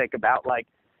apathetic about like,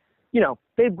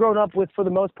 they've grown up with, for the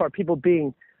most part, people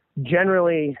being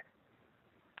generally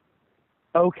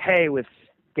okay with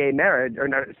gay marriage or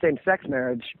same-sex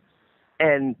marriage.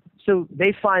 And so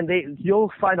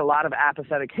you'll find a lot of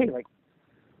apathetic, hey, like,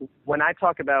 when I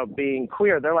talk about being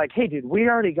queer, they're like, hey, dude, we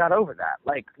already got over that.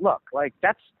 Like, look, like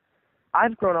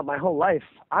I've grown up my whole life.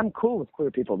 I'm cool with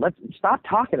queer people. Let's stop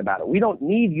talking about it. We don't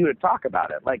need you to talk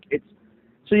about it. Like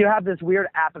so you have this weird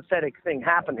apathetic thing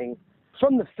happening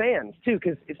from the fans too,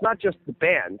 because it's not just the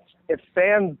bands. If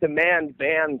fans demand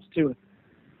bands to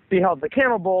be held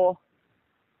accountable,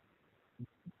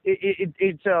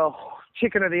 it's a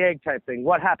chicken or the egg type thing.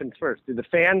 What happens first? Do the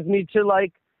fans need to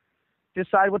like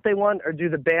decide what they want, or do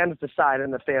the bands decide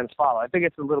and the fans follow? I think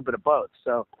it's a little bit of both.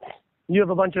 So you have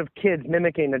a bunch of kids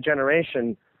mimicking a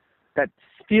generation that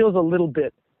feels a little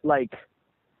bit like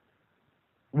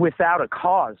without a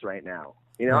cause right now.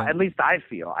 You know, at least I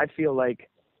feel like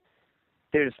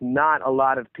there's not a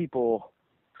lot of people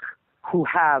who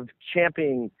have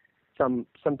championing some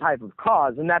type of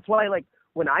cause. And that's why, like,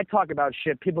 when I talk about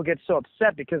shit, people get so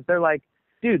upset because they're like,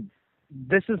 dude,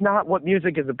 this is not what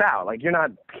music is about. Like,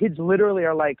 kids literally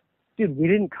are like, dude, we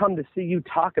didn't come to see you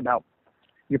talk about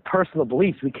your personal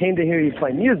beliefs. We came to hear you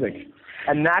play music.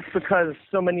 And that's because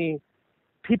so many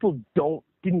people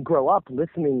didn't grow up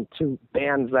listening to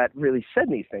bands that really said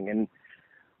anything. And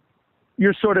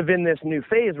you're sort of in this new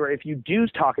phase where if you do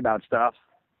talk about stuff,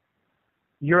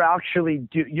 you're actually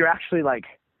like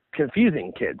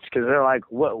confusing kids because they're like,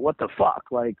 what the fuck?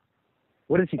 Like,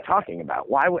 what is he talking about?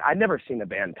 I've never seen a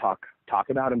band talk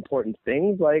about important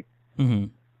things. Like,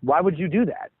 why would you do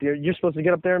that? You're supposed to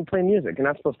get up there and play music. You're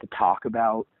not supposed to talk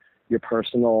about your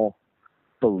personal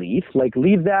belief. Like,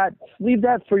 leave that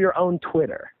for your own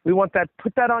Twitter. We want that.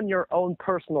 Put that on your own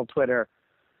personal Twitter.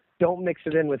 Don't mix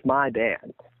it in with my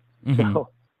band. So,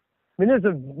 I mean, there's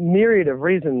a myriad of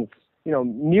reasons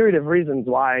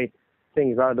why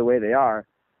things are the way they are.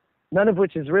 None of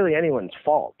which is really anyone's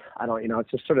fault.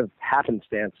 It's just sort of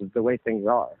happenstance of the way things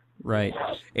are. Right.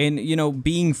 And,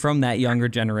 being from that younger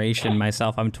generation,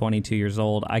 myself, I'm 22 years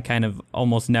old. I kind of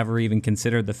almost never even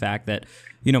considered the fact that,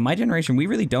 my generation, we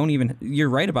really don't even, you're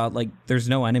right about, like, there's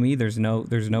no enemy, there's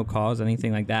no cause,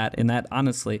 anything like that. And that,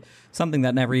 honestly, something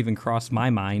that never even crossed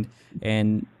my mind.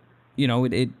 And,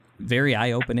 it very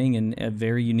eye-opening and a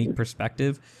very unique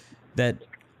perspective that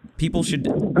people should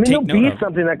take note of. There'll be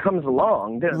something that comes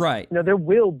along. Right.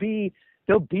 There'll be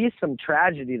some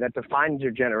tragedy that defines your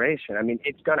generation. I mean,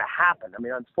 it's going to happen. I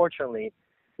mean, unfortunately,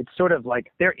 it's sort of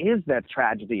like there is that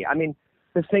tragedy. I mean,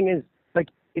 the thing is, like,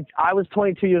 if I was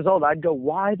 22 years old, I'd go,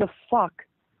 why the fuck,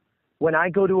 when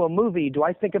I go to a movie, do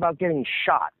I think about getting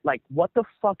shot? Like, what the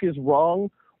fuck is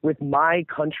wrong with my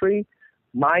country,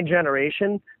 my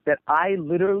generation, that I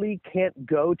literally can't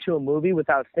go to a movie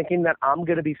without thinking that I'm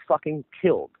going to be fucking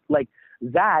killed? Like,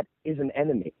 that is an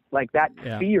enemy. Like, that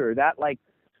fear, that, like,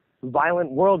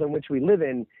 violent world in which we live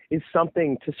in is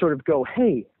something to sort of go,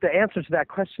 hey, the answer to that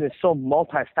question is so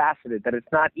multifaceted that it's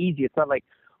not easy. It's not like,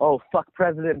 oh, fuck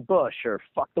President Bush or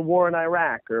fuck the war in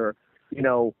Iraq or,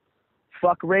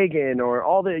 fuck Reagan or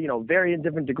all the, varying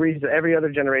different degrees that every other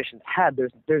generation's had.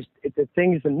 The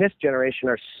things in this generation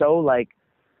are so, like,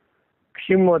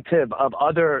 cumulative of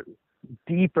other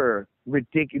deeper,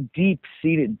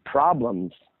 deep-seated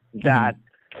problems that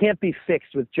can't be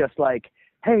fixed with just like,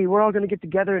 hey, we're all going to get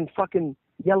together and fucking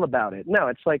yell about it. No,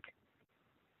 it's like,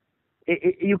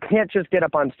 you can't just get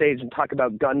up on stage and talk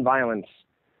about gun violence.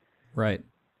 Right.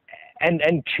 And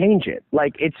change it.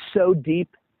 Like, it's so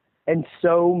deep and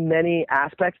so many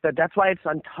aspects that's why it's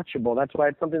untouchable. That's why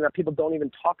it's something that people don't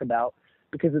even talk about,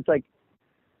 because it's like,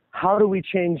 how do we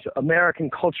change American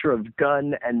culture of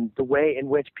gun and the way in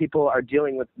which people are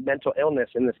dealing with mental illness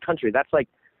in this country? That's like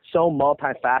so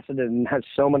multifaceted and has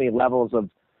so many levels of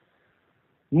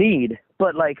need.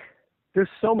 But like, there's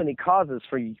so many causes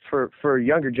for a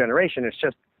younger generation.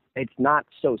 It's not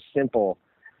so simple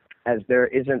as there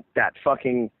isn't that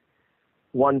fucking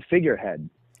one figurehead.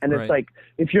 And it's like,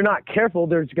 if you're not careful,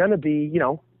 there's going to be,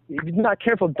 if you're not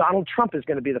careful, Donald Trump is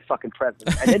going to be the fucking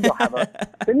president. And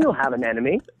then you'll have an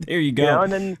enemy. There you go.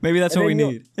 And then, maybe that's what we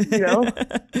need.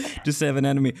 Just have an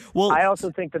enemy. Well, I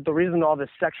also think that the reason all this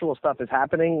sexual stuff is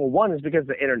happening, one, is because of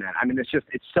the internet. I mean, it's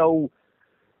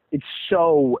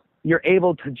so you're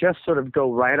able to just sort of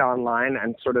go right online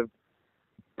and sort of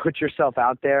put yourself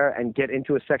out there and get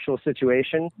into a sexual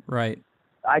situation. Right.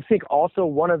 I think also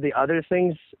one of the other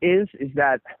things is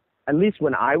that, at least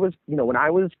when I was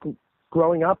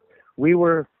growing up, we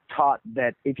were taught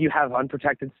that if you have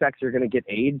unprotected sex, you're going to get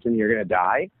AIDS and you're going to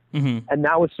die. And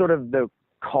that was sort of the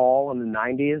call in the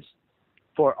 90s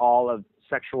for all of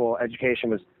sexual education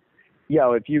was,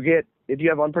 if you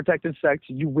have unprotected sex,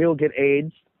 you will get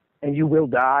AIDS and you will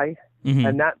die.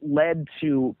 And that led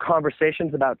to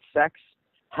conversations about sex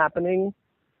happening.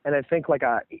 And I think, like,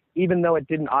 even though it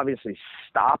didn't obviously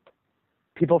stop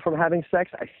people from having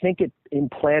sex, I think it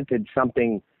implanted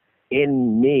something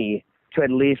in me to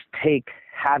at least take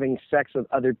having sex with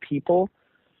other people.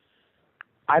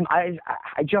 I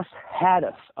just had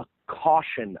a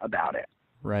caution about it.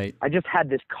 Right. I just had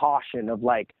this caution of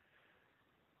like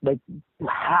you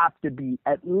have to be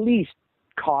at least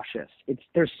cautious.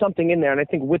 There's something in there. And I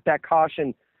think with that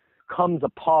caution comes a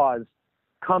pause,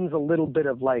 comes a little bit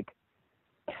of like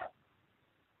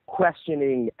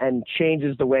questioning, and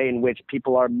changes the way in which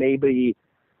people are maybe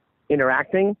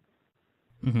interacting.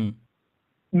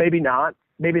 Maybe not.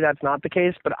 Maybe that's not the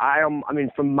case, but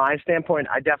from my standpoint,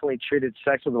 I definitely treated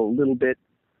sex with a little bit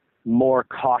more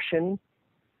caution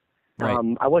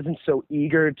Right. I wasn't so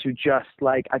eager to just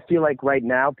like, I feel like right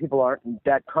now people aren't,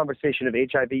 that conversation of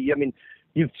HIV. I mean,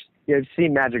 you've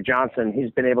seen Magic Johnson.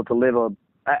 He's been able to live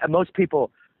most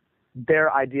people,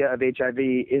 their idea of HIV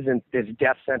isn't this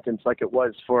death sentence like it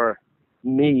was for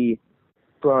me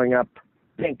growing up.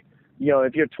 I think,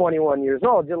 if you're 21 years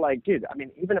old, you're like, dude, I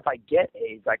mean, even if I get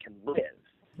AIDS, I can live.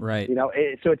 Right.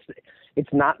 So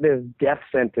it's not this death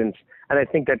sentence. And I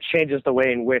think that changes the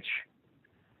way in which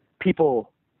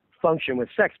people function with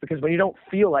sex, because when you don't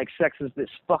feel like sex is this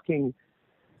fucking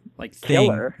like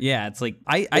killer. Thing. Yeah, it's like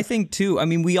I think too. I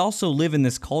mean, we also live in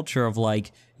this culture of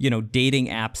like, dating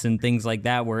apps and things like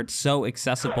that where it's so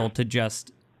accessible to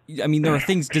just, I mean, there are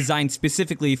things designed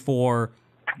specifically for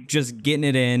just getting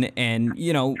it in and,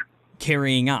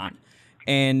 carrying on.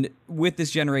 And with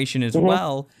this generation as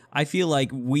well, I feel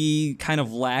like we kind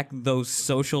of lack those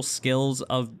social skills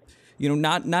of,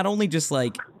 not only just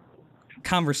like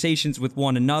conversations with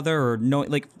one another or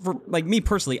for me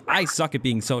personally, I suck at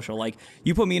being social. Like,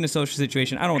 you put me in a social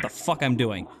situation, I don't know what the fuck I'm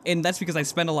doing. And that's because I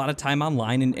spend a lot of time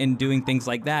online and doing things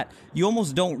like that. You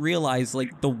almost don't realize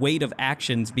like the weight of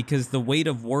actions because the weight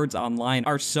of words online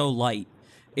are so light.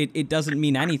 It doesn't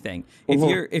mean anything.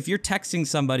 If you're texting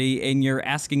somebody and you're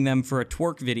asking them for a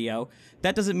twerk video,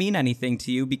 that doesn't mean anything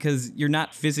to you because you're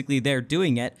not physically there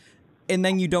doing it. And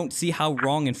then you don't see how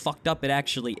wrong and fucked up it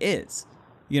actually is.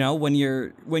 When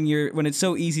it's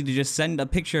so easy to just send a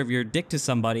picture of your dick to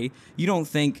somebody, you don't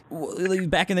think,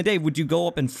 back in the day, would you go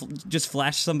up and just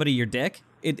flash somebody your dick?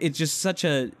 It's just such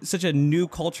a new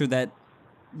culture that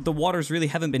the waters really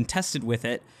haven't been tested with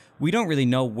it. We don't really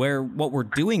know what we're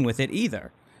doing with it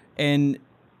either. And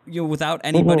without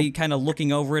anybody kind of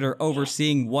looking over it or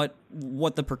overseeing what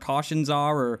the precautions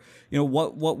are or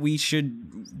what we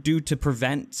should do to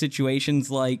prevent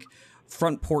situations like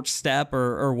front porch step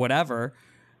or whatever,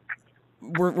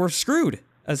 we're screwed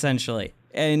essentially.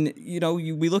 And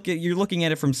you're looking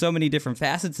at it from so many different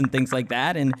facets and things like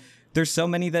that, and there's so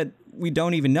many that we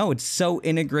don't even know. It's so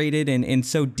integrated and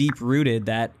so deep rooted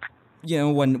that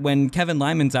when Kevin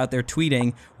Lyman's out there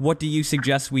tweeting, what do you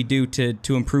suggest we do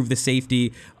to improve the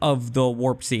safety of the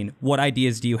warp scene? What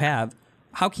ideas do you have?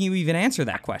 How can you even answer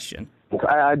that question?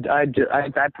 I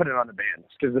put it on the bands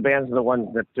because the bands are the ones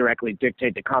that directly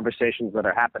dictate the conversations that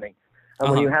are happening.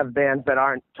 And when you have bands that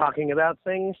aren't talking about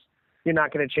things, you're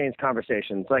not going to change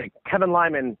conversations. Like Kevin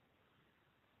Lyman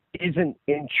isn't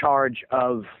in charge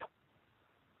of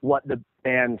what the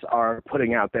bands are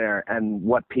putting out there and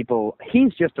what people,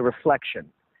 he's just a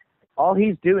reflection. All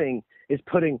he's doing is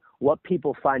putting what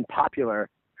people find popular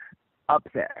up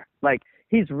there. Like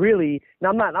he's really,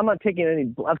 now I'm not taking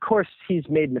any, of course he's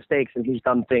made mistakes and he's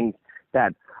done things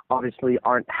that obviously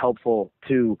aren't helpful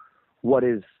to what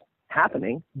is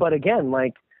happening. But again,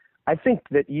 like, I think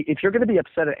that if you're going to be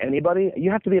upset at anybody,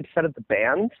 you have to be upset at the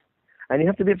bands, and you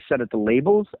have to be upset at the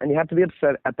labels, and you have to be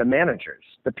upset at the managers,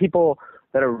 the people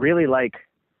that are really like,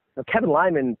 Kevin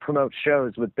Lyman promotes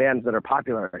shows with bands that are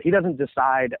popular. He doesn't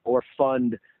decide or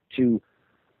fund to,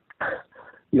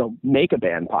 make a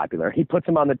band popular. He puts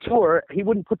them on the tour. He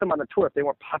wouldn't put them on the tour if they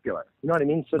weren't popular. You know what I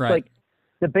mean? So it's like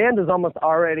the band is almost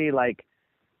already like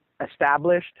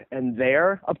established and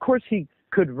there. Of course, he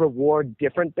could reward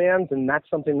different bands, and that's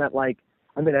something that, like,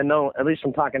 I mean, I know, at least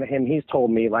from talking to him, he's told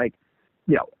me, like,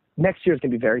 next year's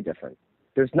going to be very different.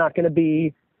 There's not going to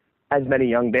be as many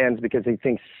young bands because he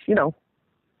thinks,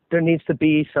 there needs to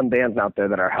be some bands out there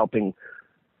that are helping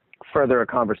further a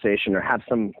conversation or have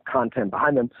some content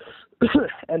behind them.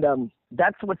 And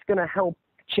that's what's going to help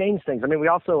change things. I mean,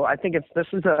 I think this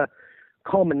is a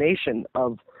culmination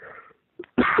of,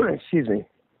 excuse me,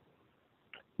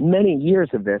 many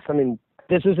years of this. I mean,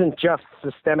 this isn't just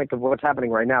systemic of what's happening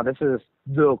right now. This is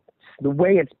the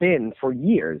way it's been for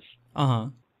years. Uh-huh.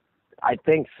 I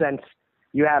think since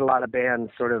you had a lot of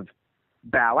bands sort of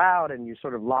bow out and you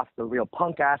sort of lost the real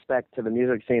punk aspect to the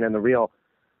music scene and the real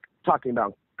talking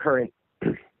about current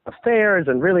affairs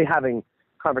and really having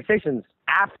conversations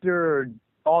after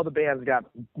all the bands got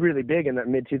really big in the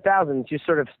mid-2000s,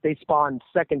 they spawned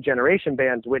second generation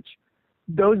bands, which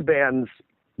those bands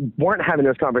weren't having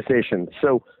those conversations.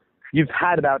 So you've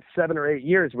had about 7 or 8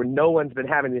 years where no one's been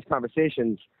having these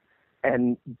conversations,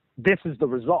 and this is the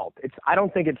result. I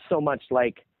don't think it's so much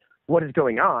like what is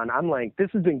going on. I'm like, this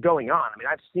has been going on. I mean,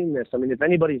 I've seen this. I mean, if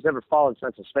anybody's ever followed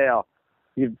Senseless Fail,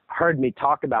 you've heard me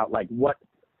talk about like what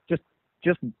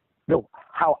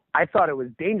how I thought it was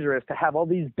dangerous to have all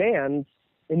these bands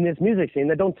in this music scene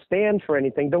that don't stand for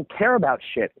anything, don't care about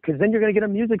shit, because then you're going to get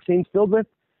a music scene filled with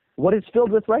what it's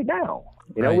filled with right now,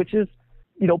 which is,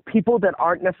 people that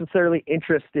aren't necessarily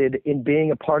interested in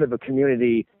being a part of a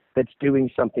community that's doing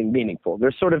something meaningful.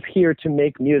 They're sort of here to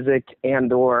make music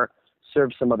and or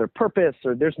serve some other purpose,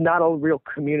 or there's not a real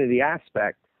community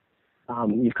aspect.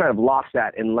 You've kind of lost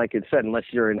that, and like it said, unless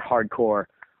you're in hardcore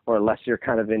or unless you're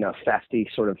kind of in a festy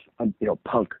sort of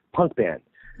punk band.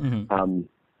 Mm-hmm.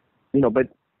 But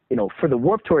for the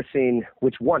Warped Tour scene,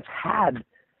 which once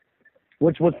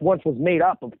was made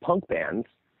up of punk bands,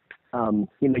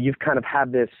 you've kind of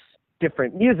had this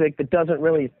different music that doesn't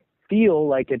really feel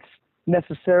like it's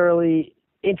necessarily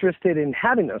interested in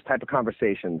having those type of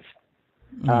conversations.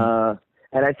 Mm-hmm.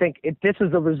 And I think this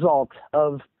is a result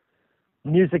of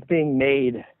music being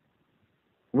made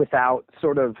without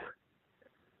sort of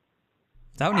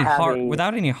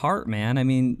without any heart, man. I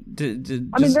mean, there's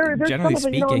generally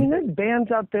speaking, there's bands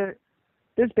out there.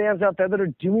 There's bands out there that are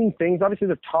doing things. Obviously,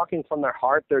 they're talking from their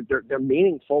heart. They're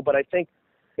meaningful, but I think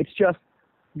it's just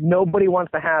nobody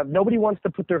wants to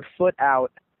put their foot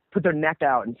out, put their neck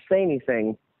out, and say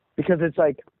anything because it's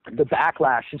like the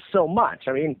backlash is so much.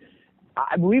 I mean,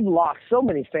 we've lost so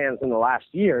many fans in the last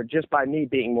year just by me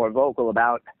being more vocal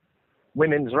about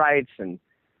women's rights and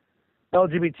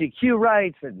LGBTQ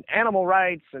rights and animal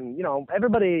rights. And,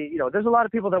 everybody, there's a lot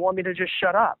of people that want me to just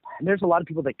shut up. And there's a lot of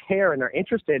people that care and are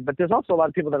interested, but there's also a lot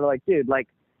of people that are like, dude, like,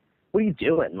 what are you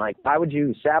doing? Like, why would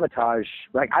you sabotage?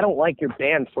 Like, I don't like your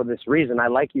band for this reason. I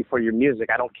like you for your music.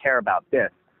 I don't care about this.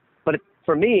 But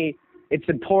for me, it's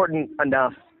important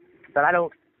enough that I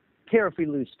don't care if we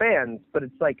lose fans, but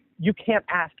it's like, you can't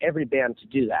ask every band to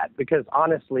do that because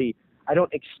honestly, I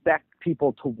don't expect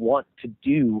people to want to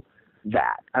do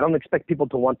that. I don't expect people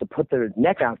to want to put their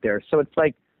neck out there. So it's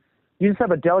like, you just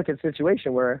have a delicate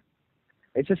situation where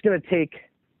it's just going to take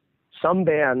some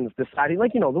bands deciding,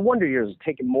 like, the Wonder Years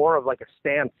taking more of like a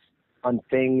stance on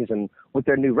things, and with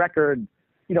their new record,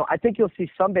 I think you'll see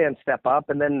some bands step up,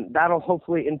 and then that'll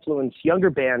hopefully influence younger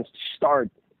bands to start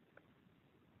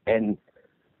and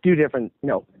do different,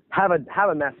 have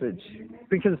a message,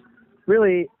 because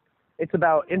really it's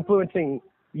about influencing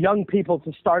young people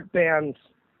to start bands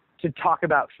to talk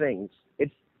about things.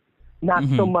 It's not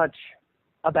so much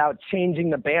about changing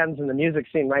the bands in the music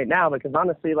scene right now, because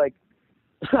honestly, like,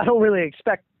 I don't really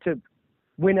expect to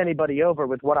win anybody over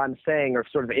with what I'm saying or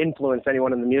sort of influence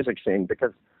anyone in the music scene,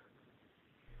 because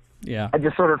I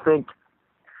just sort of think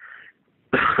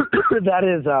that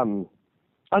is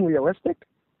unrealistic.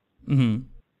 Mm-hmm.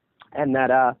 And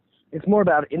that it's more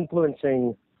about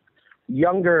influencing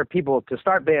younger people to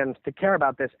start bands, to care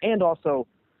about this, and also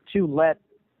to let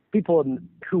people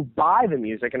who buy the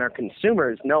music and are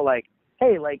consumers know, like,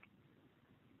 hey, like,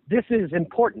 this is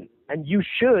important, and you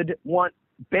should want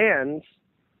bands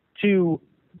to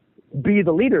be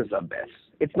the leaders of this.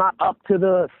 It's not up to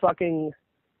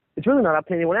it's really not up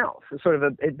to anyone else. It's sort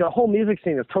of the whole music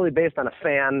scene is totally based on a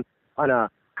fan, on a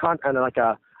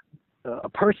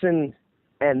person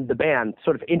and the band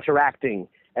sort of interacting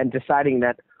and deciding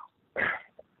that,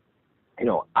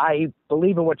 I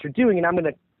believe in what you're doing and I'm going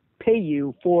to pay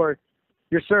you for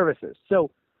your services.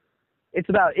 So it's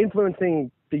about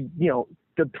influencing the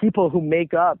people who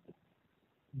make up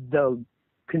the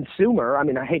consumer. I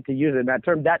mean, I hate to use it in that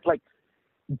term, that like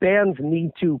bands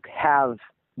need to have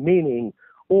meaning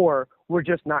or we're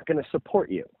just not going to support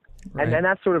you. Right. And then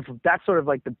that's sort of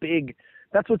like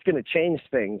that's what's going to change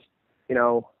things,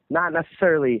 not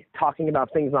necessarily talking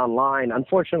about things online.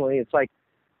 Unfortunately, it's like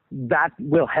that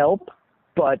will help,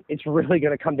 but it's really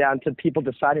going to come down to people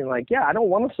deciding like, yeah, I don't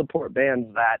want to support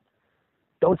bands that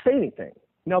don't say anything,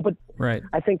 but right.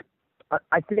 I think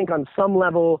on some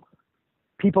level,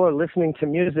 people are listening to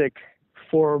music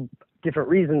for different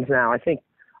reasons now. I think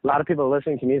a lot of people are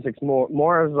listening to music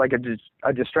more as like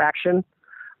a distraction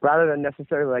rather than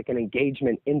necessarily like an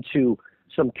engagement into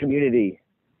some community.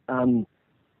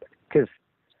 Because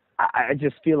I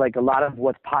just feel like a lot of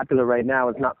what's popular right now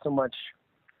is not so much,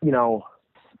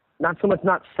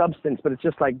 not substance, but it's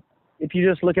just like, if you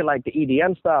just look at like the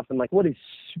EDM stuff and like what is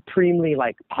supremely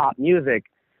like pop music,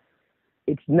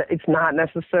 it's not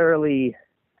necessarily,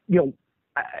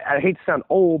 I hate to sound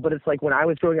old, but it's like when I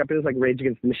was growing up, it was like Rage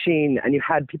Against the Machine, and you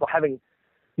had people having,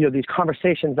 these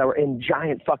conversations that were in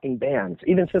giant fucking bands,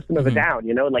 even System of a Down,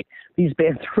 like these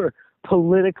bands were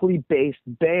politically based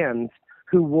bands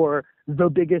who were the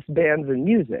biggest bands in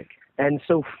music. And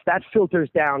so that filters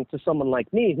down to someone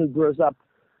like me who grows up,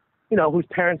 whose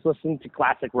parents listened to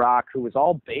classic rock, who was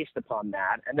all based upon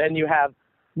that. And then you have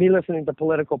me listening to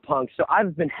political punk. So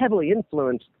I've been heavily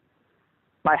influenced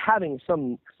by having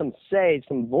some say,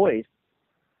 some voice.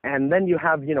 And then you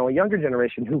have, a younger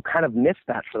generation who kind of missed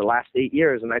that for the last 8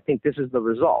 years. And I think this is the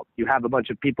result. You have a bunch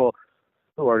of people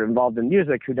who are involved in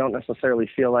music who don't necessarily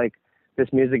feel like this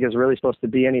music is really supposed to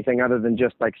be anything other than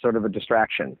just like sort of a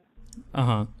distraction.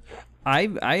 Uh-huh.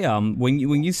 When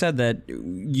you said that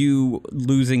you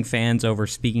losing fans over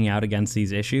speaking out against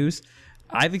these issues,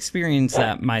 I've experienced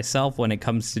that myself when it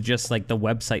comes to just like the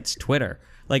website's Twitter.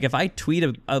 Like if I tweet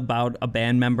about a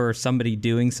band member or somebody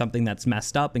doing something that's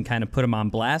messed up and kind of put them on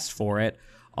blast for it,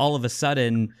 all of a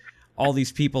sudden all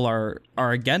these people are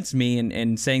against me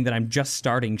and saying that I'm just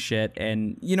starting shit,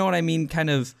 and you know what I mean, kind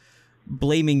of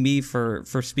blaming me for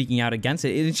speaking out against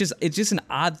it. It's just an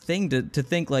odd thing to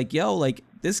think like, yo, like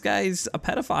this guy's a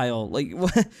pedophile. Like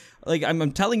like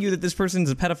I'm telling you that this person's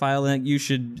a pedophile and that you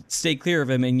should stay clear of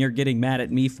him, and you're getting mad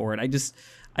at me for it.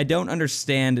 I don't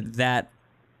understand that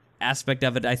aspect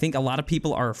of it. I think a lot of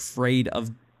people are afraid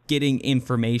of getting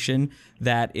information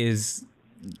that is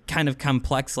kind of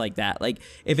complex like that. Like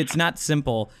if it's not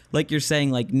simple, like you're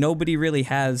saying, like nobody really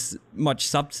has much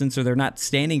substance or they're not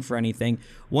standing for anything.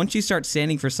 Once you start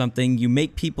standing for something, you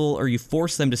make people, or you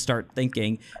force them to start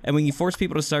thinking. And when you force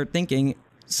people to start thinking,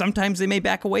 sometimes they may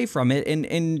back away from it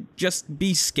and just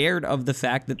be scared of the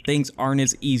fact that things aren't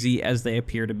as easy as they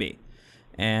appear to be.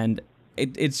 And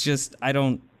it's just, I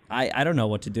don't know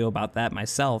what to do about that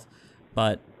myself,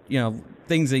 but you know,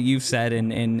 things that you've said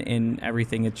and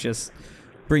everything, it's just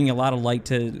bringing a lot of light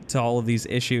to all of these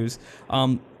issues.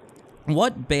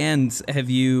 What bands have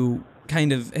you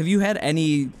had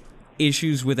any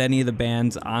issues with any of the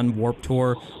bands on Warped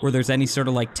Tour where there's any sort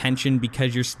of like tension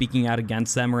because you're speaking out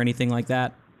against them or anything like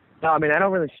that? No, I mean, I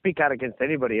don't really speak out against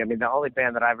anybody. I mean, the only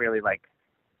band that I really like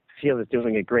feel is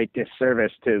doing a great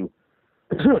disservice to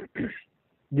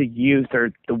the youth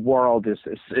or the world is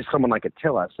someone like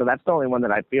Attila. So that's the only one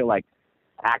that I feel like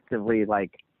actively,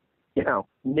 like, you know,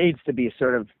 needs to be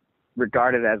sort of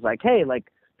regarded as like, hey, like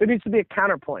there needs to be a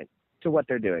counterpoint to what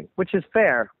they're doing, which is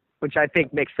fair, which I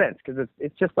think makes sense, because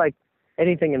it's just like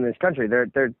anything in this country. There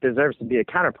deserves to be a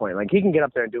counterpoint. Like he can get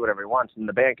up there and do whatever he wants, and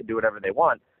the band can do whatever they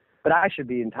want, but I should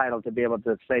be entitled to be able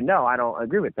to say, no, I don't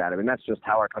agree with that. I mean, that's just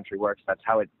how our country works. That's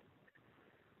how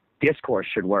discourse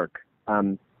should work.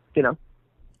 You know?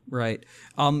 Right.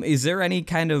 Is there any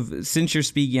kind of, since you're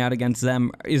speaking out against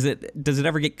them, does it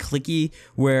ever get cliquey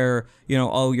where, you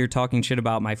know, oh, you're talking shit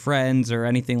about my friends or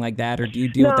anything like that? Or do you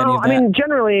deal with any of that? I mean,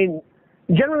 generally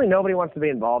nobody wants to be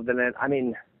involved in it. I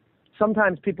mean,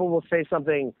 sometimes people will say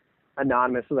something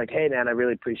anonymous, like, hey man, I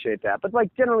really appreciate that. But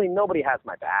like generally nobody has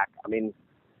my back. I mean,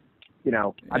 you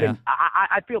know, I mean,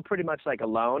 I feel pretty much like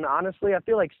alone, honestly. I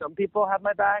feel like some people have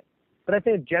my back. But I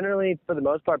think generally, for the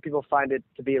most part, people find it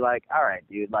to be like, all right,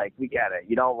 dude, like, we get it.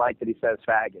 You don't like that he says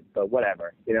faggot, but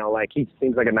whatever. You know, like, he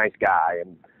seems like a nice guy.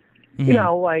 And, you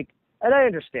know, like, and I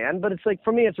understand, but it's like,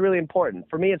 for me, it's really important.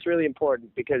 For me, it's really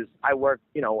important because I work,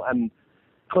 you know, I'm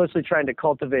closely trying to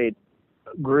cultivate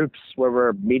groups where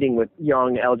we're meeting with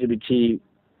young LGBTQ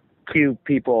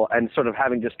people and sort of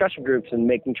having discussion groups and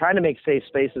trying to make safe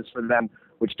spaces for them,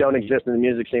 which don't exist in the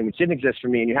music scene, which didn't exist for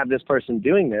me. And you have this person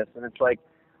doing this, and it's like,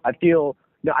 I feel,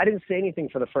 no, I didn't say anything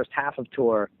for the first half of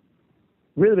tour,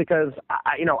 really because,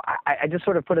 I just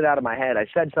sort of put it out of my head. I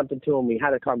said something to him. We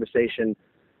had a conversation.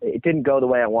 It didn't go the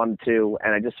way I wanted to.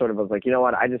 And I just sort of was like, you know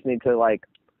what? I just need to, like,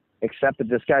 accept that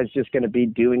this guy's just going to be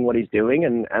doing what he's doing,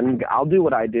 and I'll do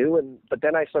what I do. But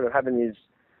then I started having these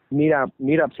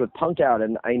meetups with Punk Out,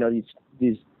 and I, you know,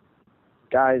 these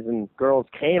guys and girls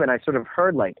came, and I sort of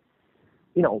heard, like,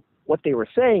 you know, what they were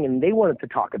saying, and they wanted to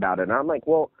talk about it. And I'm like,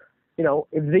 well, you know,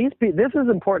 if this is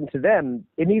important to them,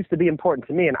 it needs to be important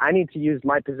to me, and I need to use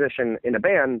my position in a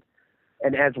band,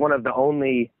 and as one of the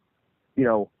only, you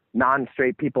know,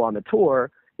 non-straight people on the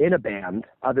tour in a band,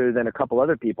 other than a couple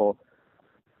other people,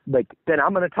 like, then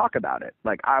I'm going to talk about it.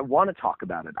 Like, I want to talk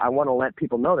about it. I want to let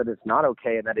people know that it's not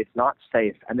okay and that it's not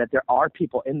safe, and that there are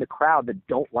people in the crowd that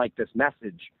don't like this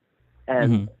message,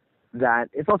 and that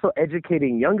it's also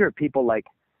educating younger people, like,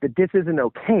 that this isn't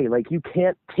okay. Like, you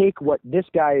can't take what this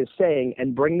guy is saying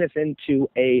and bring this into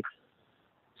a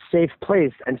safe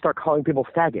place and start calling people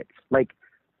faggots. Like,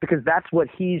 because that's what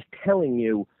he's telling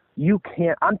you.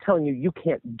 I'm telling you, you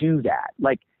can't do that.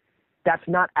 Like, that's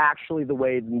not actually the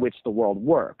way in which the world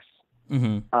works.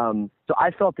 So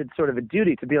I felt it's sort of a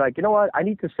duty to be like, you know what? I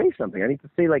need to say something. I need to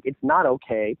say, like, it's not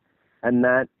okay and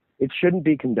that it shouldn't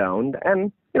be condoned.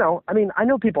 And, you know, I mean, I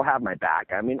know people have my back.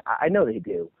 I mean, I know they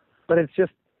do. But it's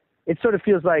just, it sort of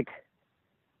feels like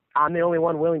I'm the only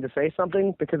one willing to say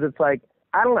something, because it's like,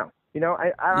 I don't know, you know,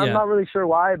 I'm not really sure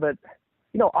why, but,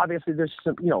 you know, obviously there's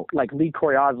some, you know, like Lee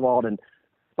Corey Oswald and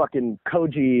fucking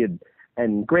Koji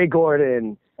and Grey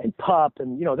Gordon and Pup,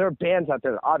 and, you know, there are bands out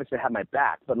there that obviously have my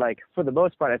back, but like, for the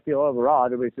most part, I feel overall,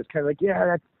 everybody's just kind of like,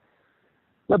 yeah,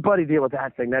 let Buddy deal with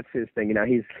that thing. That's his thing. You know,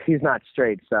 he's not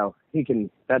straight, so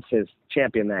that's his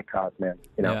champion, that cause, man.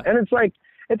 You know, and it's like,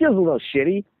 it feels a little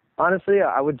shitty. Honestly,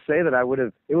 I would say that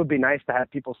it would be nice to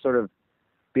have people sort of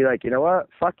be like, you know what,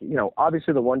 fuck, you know,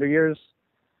 obviously the Wonder Years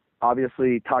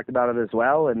obviously talked about it as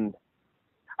well. And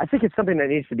I think it's something that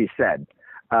needs to be said.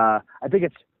 I think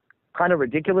it's kind of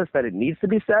ridiculous that it needs to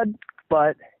be said,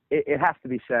 but it has to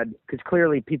be said because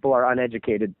clearly people are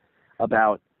uneducated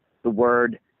about the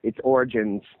word, its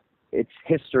origins, its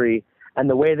history, and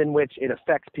the way in which it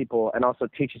affects people and also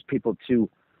teaches people to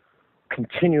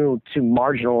continue to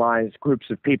marginalize groups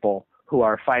of people who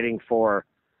are fighting for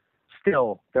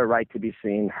still their right to be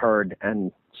seen, heard,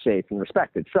 and safe and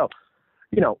respected. So,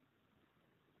 you know,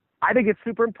 I think it's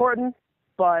super important,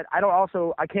 but I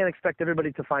can't expect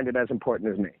everybody to find it as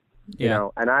important as me. You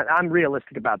know, and I'm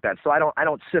realistic about that. So I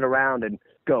don't sit around and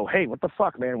go, hey, what the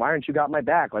fuck, man? Why aren't you got my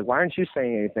back? Like, why aren't you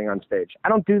saying anything on stage? I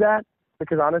don't do that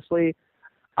because honestly,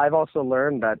 I've also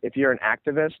learned that if you're an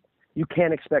activist, you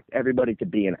can't expect everybody to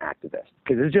be an activist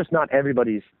because it's just not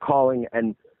everybody's calling.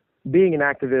 And being an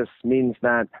activist means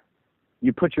that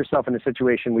you put yourself in a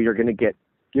situation where you're going to get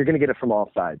it from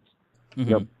all sides. You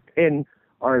know, in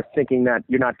are thinking that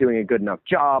you're not doing a good enough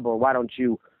job, or why don't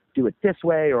you do it this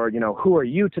way, or, you know, who are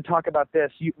you to talk about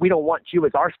this? We don't want you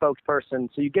as our spokesperson.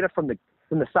 So you get it from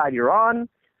the side you're on,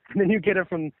 and then you get it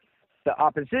from the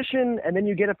opposition, and then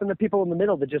you get it from the people in the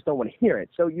middle that just don't want to hear it.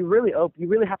 So you really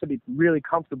have to be really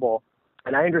comfortable.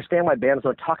 And I understand why bands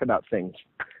don't talk about things,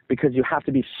 because you have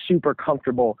to be super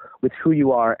comfortable with who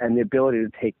you are and the ability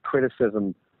to take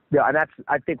criticism. Yeah, and that's,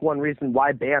 I think, one reason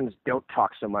why bands don't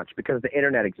talk so much, because the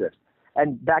internet exists.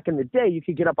 And back in the day, you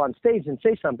could get up on stage and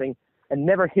say something and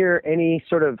never hear any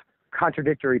sort of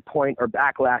contradictory point or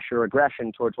backlash or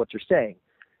aggression towards what you're saying.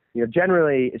 You know,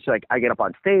 generally, it's like I get up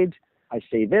on stage, I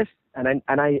say this, and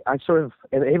I sort of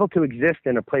am able to exist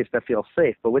in a place that feels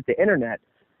safe. But with the internet,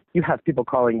 you have people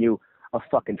calling you a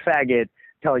fucking faggot,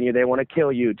 telling you they want to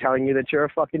kill you, telling you that you're a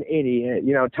fucking idiot,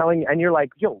 you know, and you're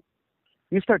like, yo,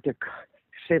 you start to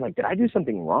say, like, did I do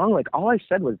something wrong? Like, all I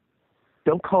said was,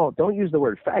 don't use the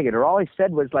word faggot. Or all I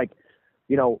said was, like,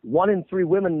 you know, 1 in 3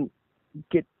 women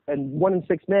and 1 in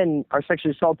 6 men are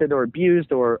sexually assaulted or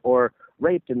abused or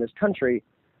raped in this country.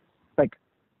 Like,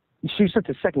 you start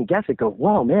to second guess it, go,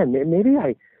 whoa, man,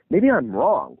 maybe I'm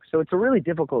wrong. So it's a really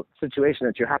difficult situation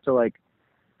that you have to, like,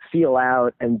 feel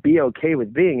out and be okay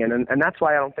with being in. And that's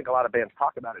why I don't think a lot of bands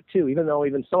talk about it too, even though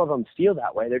even some of them feel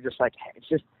that way. They're just like, hey, it's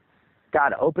just,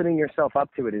 God, opening yourself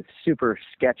up to it is super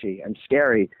sketchy and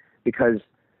scary, because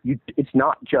it's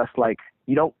not just like,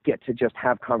 you don't get to just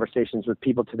have conversations with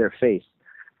people to their face.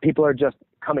 People are just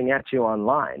coming at you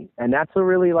online. And that's a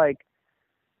really, like,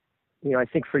 you know, I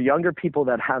think for younger people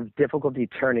that have difficulty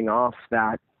turning off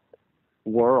that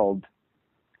world,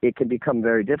 it can become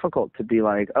very difficult to be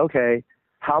like, okay,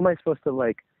 how am I supposed to,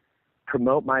 like,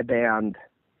 promote my band?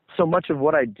 So much of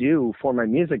what I do for my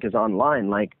music is online.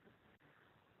 Like,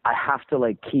 I have to,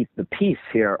 like, keep the peace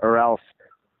here, or else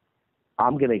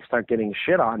I'm going to start getting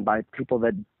shit on by people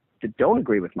that don't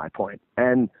agree with my point.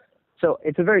 And so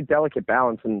it's a very delicate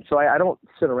balance. And so I don't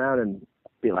sit around and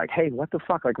be like, hey, what the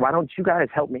fuck? Like, why don't you guys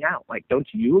help me out? Like, don't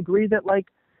you agree that, like,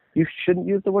 you shouldn't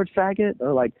use the word faggot?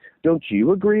 Or, like, don't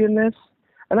you agree in this?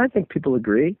 And I think people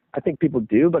agree. I think people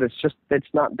do, but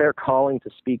it's not their calling to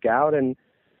speak out. And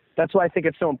that's why I think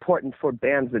it's so important for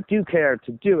bands that do care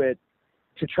to do it,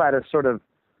 to try to sort of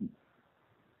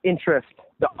interest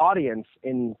the audience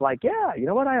in, like, yeah, you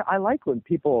know what? I like when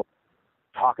people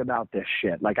talk about this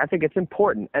shit. Like, I think it's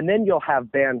important. And then you'll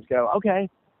have bands go, okay,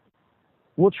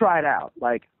 we'll try it out.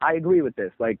 Like, I agree with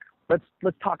this. Like, let's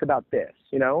talk about this,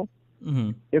 you know?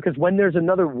 Mm-hmm. Because when there's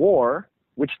another war,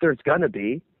 which there's going to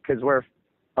be, because we're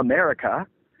America,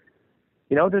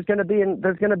 you know, there's going to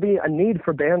be a need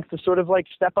for bands to sort of, like,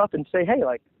 step up and say, hey,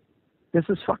 like, this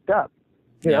is fucked up.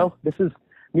 You know,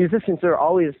 musicians are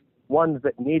always ones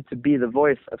that need to be the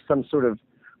voice of some sort of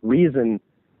reason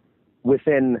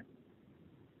within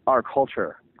our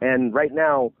culture. And right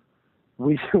now,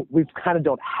 we kind of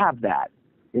don't have that.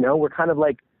 You know, we're kind of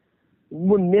like,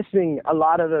 we're missing a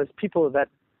lot of those people that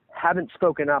haven't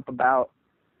spoken up about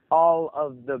all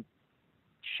of the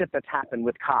shit that's happened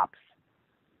with cops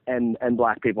and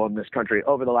black people in this country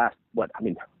over the last,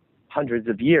 hundreds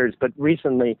of years. But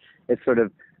recently, it's sort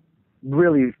of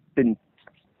really been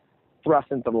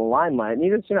thrust into the limelight. And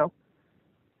you know,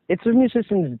 it's a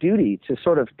musician's duty to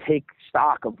sort of take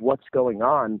stock of what's going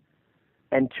on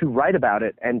and to write about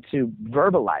it and to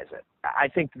verbalize it. I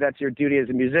think that's your duty as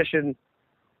a musician.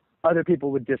 Other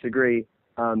people would disagree.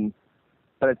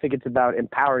 But I think it's about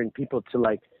empowering people to,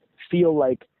 like, feel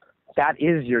like that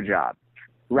is your job.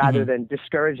 rather than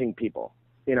discouraging people,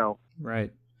 you know?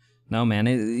 Right. No, man,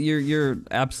 you're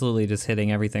absolutely just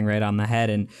hitting everything right on the head.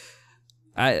 And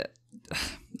I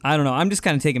don't know. I'm just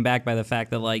kind of taken back by the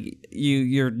fact that like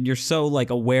you're so like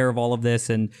aware of all of this,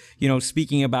 and you know,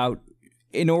 speaking about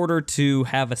in order to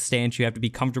have a stance, you have to be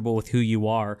comfortable with who you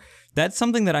are. That's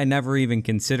something that I never even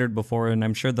considered before, and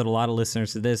I'm sure that a lot of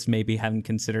listeners to this maybe haven't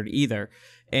considered either.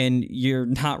 And you're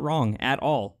not wrong at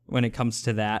all when it comes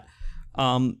to that.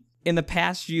 In the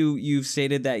past, you've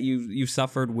stated that you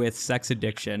suffered with sex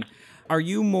addiction. Are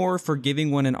you more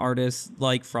forgiving when an artist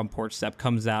like Front Porch Step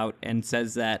comes out and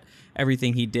says that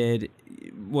everything he did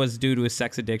was due to his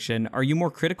sex addiction? Are you more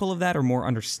critical of that or more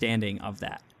understanding of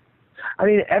that? I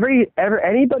mean,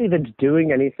 anybody that's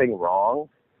doing anything wrong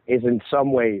is in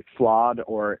some way flawed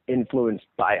or influenced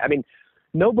by. I mean,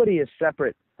 nobody is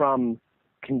separate from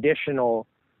conditional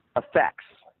effects.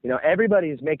 You know, everybody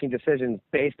is making decisions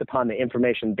based upon the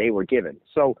information they were given.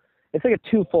 So it's like a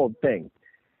twofold thing,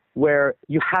 where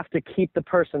you have to keep the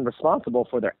person responsible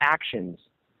for their actions,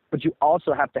 but you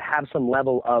also have to have some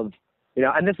level of, you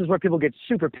know, and this is where people get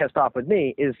super pissed off with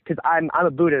me, is because I'm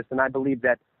a Buddhist, and I believe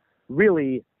that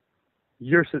really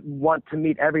you want to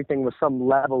meet everything with some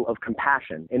level of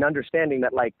compassion and understanding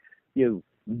that, like, you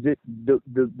know,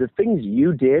 the things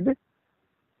you did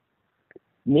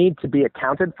need to be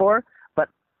accounted for, but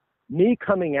me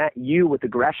coming at you with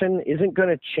aggression isn't going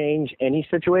to change any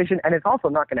situation, and it's also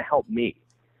not going to help me.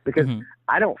 Because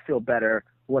I don't feel better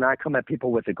when I come at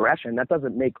people with aggression. That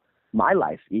doesn't make my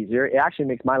life easier. It actually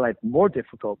makes my life more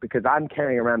difficult because I'm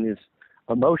carrying around these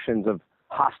emotions of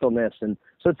hostileness. And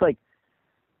so it's like,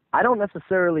 I don't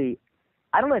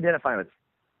identify with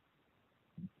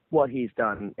what he's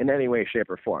done in any way, shape,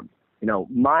 or form. You know,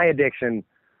 my addiction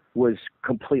was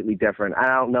completely different. I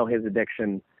don't know his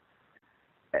addiction.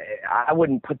 I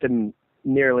wouldn't put them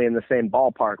nearly in the same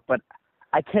ballpark, but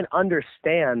I can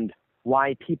understand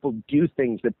why people do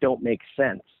things that don't make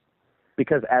sense.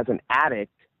 Because as an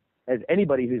addict, as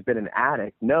anybody who's been an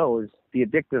addict knows, the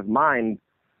addictive mind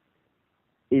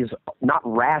is not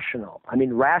rational. I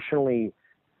mean, rationally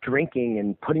drinking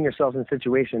and putting yourself in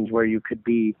situations where you could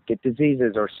get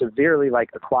diseases or severely like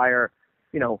acquire,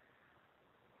 you know,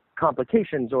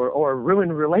 complications or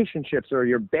ruin relationships or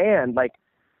you're banned, like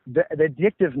the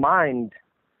addictive mind,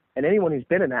 and anyone who's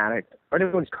been an addict or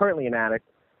anyone who's currently an addict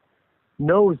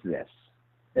knows this,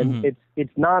 and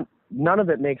it's not, none of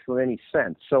it makes any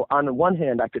sense. So on the one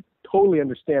hand, I could totally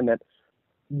understand that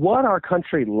what our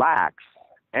country lacks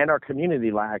and our community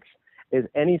lacks is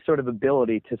any sort of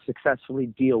ability to successfully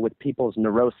deal with people's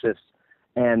neurosis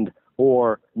and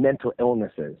or mental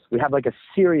illnesses. We have like a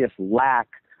serious lack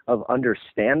of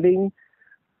understanding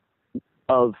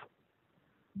of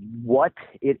what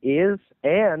it is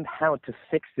and how to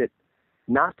fix it,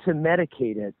 not to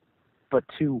medicate it, but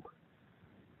to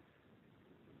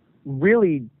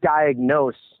really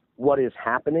diagnose what is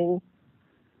happening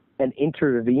and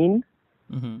intervene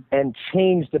and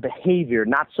change the behavior,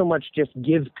 not so much just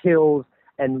give pills.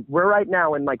 And we're right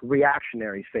now in like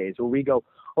reactionary phase where we go,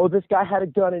 oh, this guy had a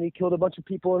gun and he killed a bunch of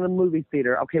people in a movie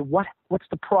theater. Okay, what's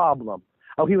the problem?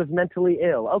 Oh, he was mentally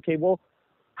ill. Okay, well,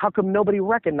 how come nobody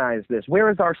recognized this?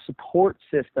 Where is our support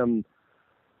system?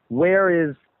 Where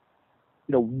is,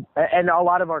 you know, and a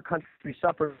lot of our country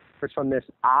suffers from this.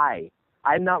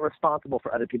 I'm not responsible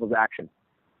for other people's actions,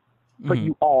 but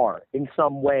you are in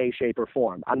some way, shape, or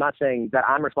form. I'm not saying that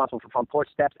I'm responsible for Front Porch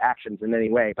Step's actions in any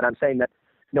way, but I'm saying that,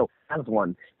 no, as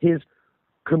one, his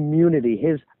community,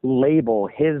 his label,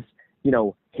 his, you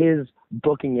know, his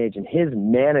booking agent, his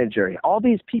manager, all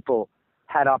these people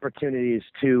had opportunities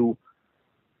to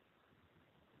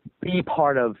be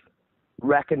part of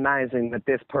recognizing that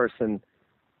this person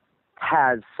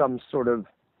has some sort of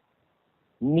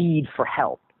need for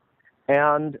help.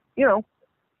 And, you know,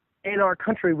 in our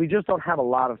country, we just don't have a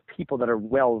lot of people that are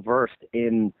well-versed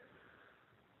in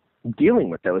dealing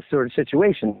with those sort of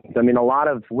situations. I mean,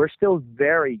 we're still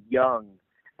very young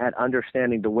at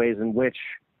understanding the ways in which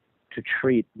to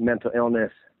treat mental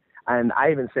illness. And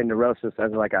I even say neurosis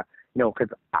as like a, you know,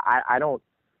 because I don't,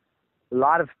 a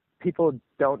lot of people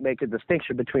don't make a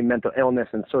distinction between mental illness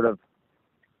and sort of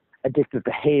addictive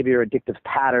behavior, addictive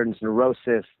patterns,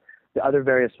 neurosis, the other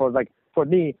various forms. Like for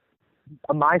me,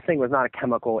 my thing was not a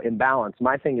chemical imbalance.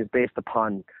 My thing is based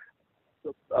upon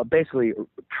basically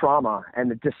trauma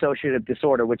and the dissociative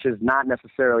disorder, which is not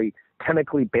necessarily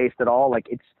chemically based at all. Like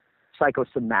it's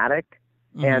psychosomatic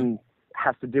and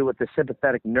has to do with the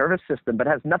sympathetic nervous system, but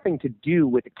has nothing to do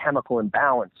with the chemical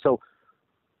imbalance. So,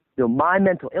 you know, my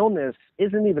mental illness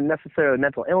isn't even necessarily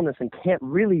mental illness and can't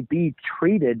really be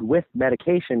treated with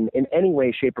medication in any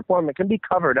way, shape, or form. It can be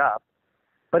covered up,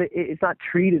 but it's not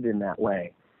treated in that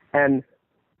way. And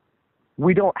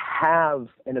we don't have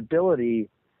an ability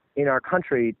in our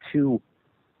country to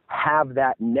have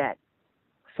that net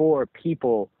for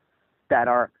people that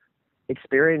are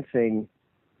experiencing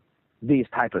these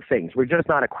type of things. We're just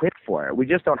not equipped for it. We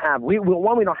just don't have, we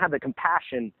don't have the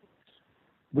compassion.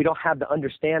 We don't have the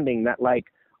understanding that like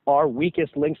our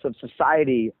weakest links of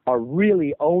society are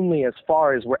really only as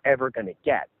far as we're ever going to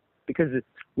get, because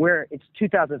it's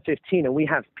 2015 and we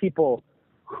have people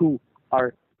who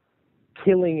are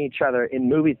killing each other in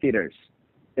movie theaters,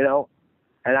 you know,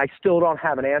 and I still don't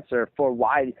have an answer for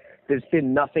why there's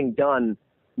been nothing done.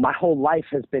 My whole life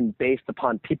has been based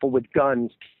upon people with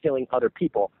guns killing other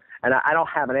people. And I don't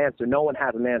have an answer. No one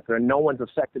has an answer. And no one's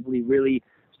effectively really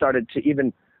started to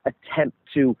even attempt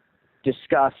to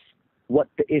discuss what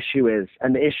the issue is.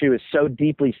 And the issue is so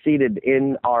deeply seated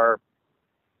in our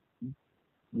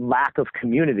lack of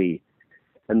community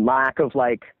and lack of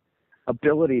like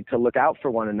ability to look out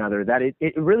for one another, that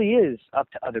it really is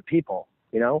up to other people,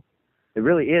 you know? It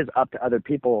really is up to other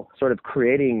people sort of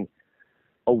creating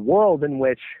a world in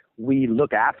which we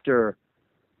look after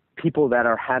people that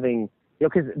are having, you know,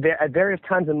 because at various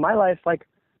times in my life, like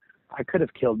I could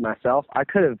have killed myself. I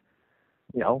could have,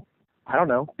 you know, I don't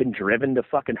know, been driven to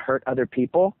fucking hurt other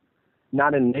people.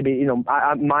 Not in maybe, you know,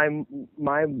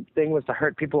 my thing was to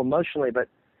hurt people emotionally, but,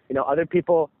 you know, other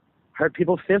people hurt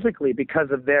people physically because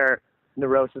of their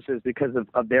neuroses, because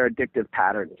of their addictive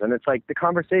patterns. And it's like the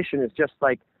conversation is just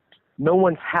like no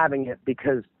one's having it,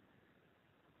 because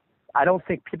I don't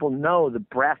think people know the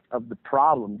breadth of the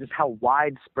problem, just how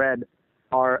widespread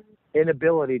our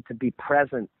inability to be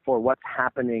present for what's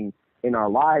happening in our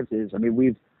lives is. I mean,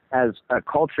 we've, as a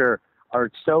culture,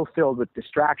 are so filled with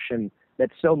distraction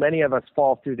that so many of us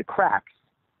fall through the cracks.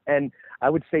 And I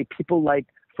would say people like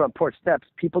Front Porch Steps,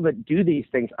 people that do these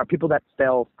things are people that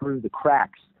fell through the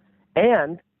cracks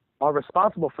and are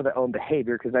responsible for their own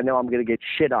behavior, because I know I'm going to get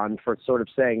shit on for sort of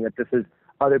saying that this is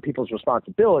other people's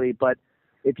responsibility. But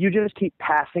if you just keep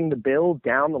passing the bill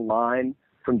down the line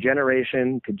from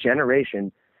generation to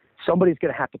generation, somebody's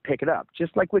going to have to pick it up.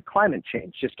 Just like with climate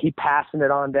change, just keep passing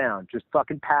it on down. Just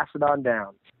fucking pass it on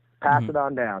down. Pass it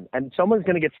on down. And someone's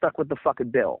going to get stuck with the fucking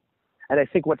bill. And I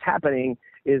think what's happening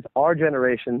is our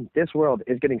generation, this world,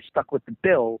 is getting stuck with the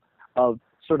bill of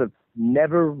sort of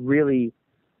never really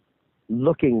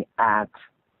looking at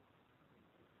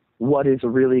what is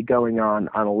really going on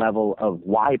a level of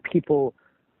why people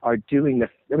are doing this.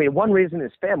 I mean, one reason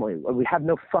is family. We have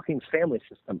no fucking family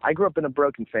system. I grew up in a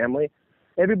broken family.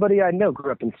 Everybody I know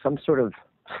grew up in some sort of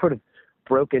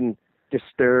broken,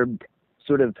 disturbed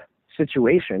sort of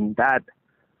situation that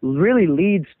really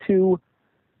leads to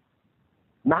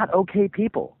not okay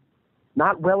people,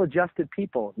 not well-adjusted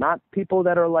people, not people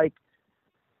that are like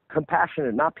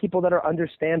compassionate, not people that are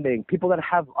understanding, people that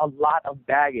have a lot of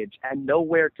baggage and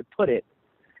nowhere to put it.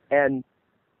 And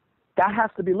that has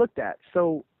to be looked at.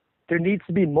 So there needs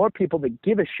to be more people that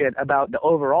give a shit about the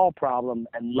overall problem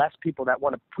and less people that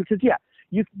want to, because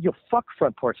you fuck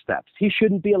Front Porch Steps. He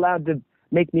shouldn't be allowed to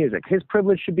make music. His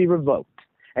privilege should be revoked.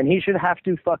 And he should have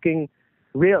to fucking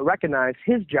recognize,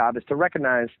 his job is to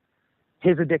recognize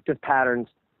his addictive patterns,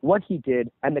 what he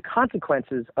did, and the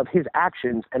consequences of his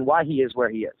actions and why he is where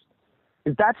he is.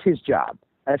 Because that's his job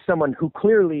as someone who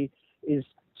clearly is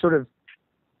sort of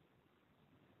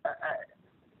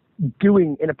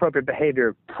doing inappropriate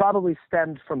behavior, probably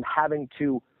stemmed from having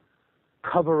to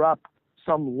cover up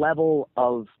some level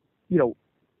of, you know,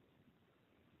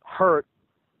 hurt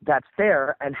that's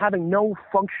there and having no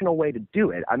functional way to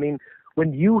do it. I mean,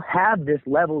 when you have this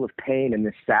level of pain and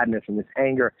this sadness and this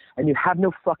anger and you have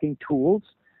no fucking tools,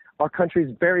 our country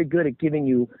is very good at giving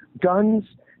you guns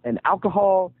and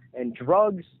alcohol and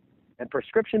drugs and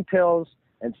prescription pills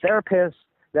and therapists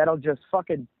that'll just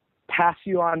fucking pass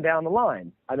you on down the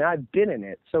line. I mean, I've been in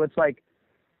it. So it's like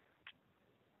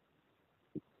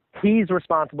he's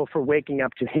responsible for waking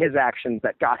up to his actions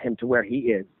that got him to where he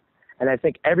is. And I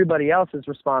think everybody else is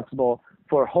responsible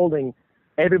for holding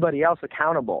everybody else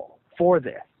accountable for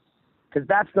this, because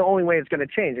that's the only way it's going to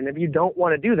change. And if you don't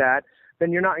want to do that,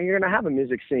 then you're going to have a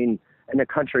music scene in a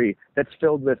country that's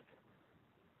filled with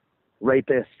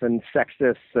rapists and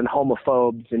sexists and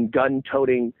homophobes and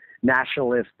gun-toting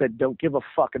nationalists that don't give a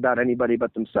fuck about anybody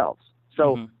but themselves.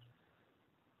 So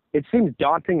it seems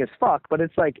daunting as fuck, but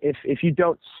it's like if you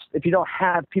don't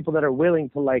have people that are willing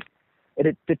to like,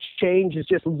 the change is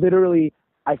just literally,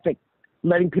 I think,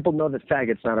 letting people know that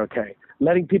faggot's not okay,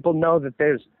 letting people know that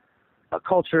there's a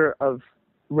culture of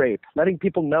rape, letting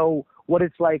people know what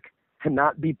it's like to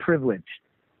not be privileged.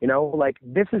 You know, like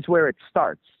this is where it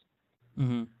starts.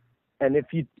 And if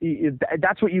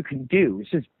that's what you can do.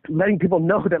 It's just letting people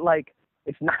know that, like,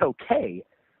 it's not okay.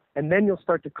 And then you'll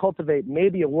start to cultivate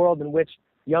maybe a world in which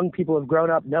young people have grown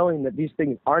up knowing that these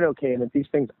things aren't okay and that these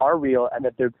things are real and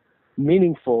that they're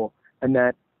meaningful, and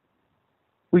that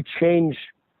we change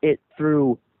it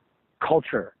through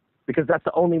culture, because that's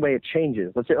the only way it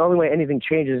changes. That's the only way anything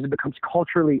changes, is it becomes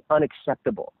culturally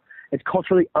unacceptable. It's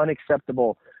culturally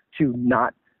unacceptable to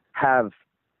not have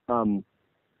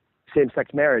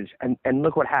same-sex marriage. And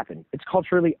look what happened. It's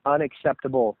culturally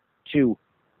unacceptable to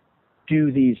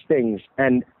do these things.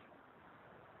 And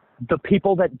the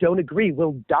people that don't agree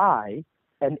will die,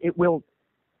 and it will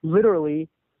literally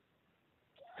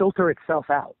filter itself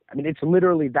out. I mean, it's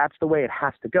literally, that's the way it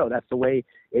has to go. That's the way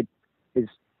it is,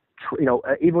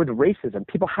 even with racism,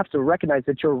 people have to recognize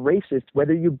that you're racist,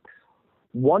 whether you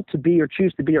want to be or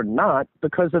choose to be or not,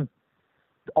 because of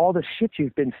all the shit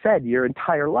you've been fed your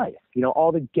entire life.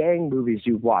 All the gang movies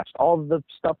you've watched, all the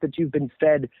stuff that you've been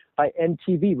fed by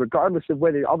MTV, regardless of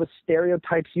whether all the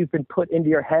stereotypes you've been put into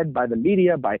your head by the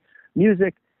media, by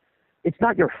music. It's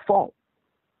not your fault.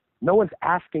 No one's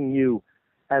asking you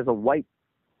as a white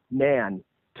man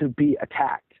to be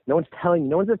attacked. No one's telling you,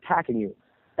 no one's attacking you.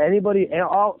 Anybody, and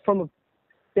all from a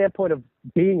standpoint of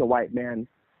being a white man,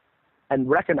 and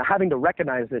having to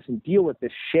recognize this and deal with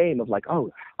this shame of like,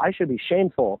 oh, I should be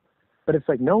shameful. But it's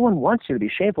like, no one wants you to be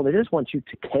shameful. They just want you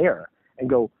to care and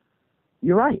go,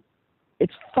 you're right.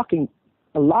 It's fucking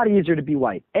a lot easier to be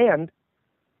white and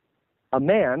a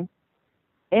man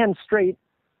and straight.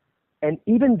 And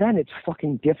even then it's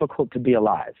fucking difficult to be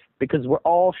alive, because we're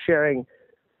all sharing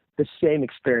the same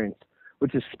experience,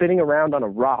 which is spinning around on a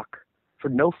rock for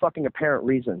no fucking apparent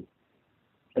reason.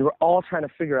 And we're all trying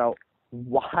to figure out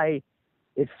why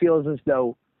it feels as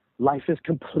though life is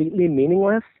completely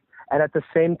meaningless, and at the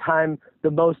same time, the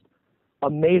most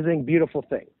amazing, beautiful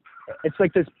thing. It's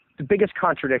like the biggest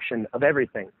contradiction of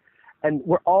everything. And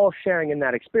we're all sharing in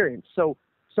that experience. So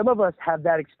some of us have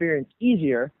that experience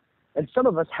easier, and some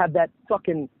of us have that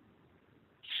fucking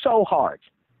so hard.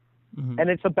 Mm-hmm. And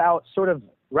it's about sort of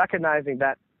recognizing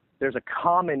that there's a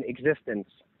common existence,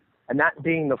 and that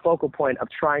being the focal point of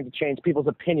trying to change people's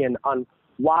opinion on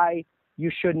why you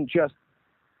shouldn't just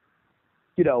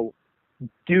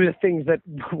do the things that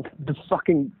the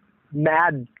fucking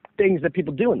mad things that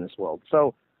people do in this world.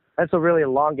 So that's a really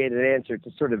elongated answer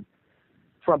to sort of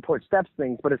front porch steps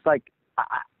things, but it's like,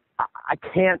 I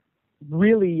can't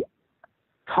really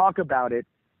talk about it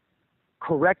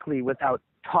correctly without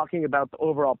talking about the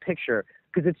overall picture,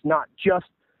 because it's not just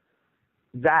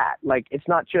that. Like, it's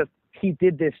not just he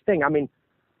did this thing. I mean,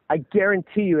 I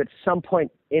guarantee you at some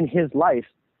point in his life,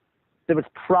 there was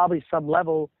probably some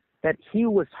level that he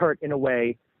was hurt in a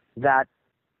way that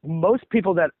most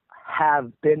people that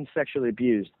have been sexually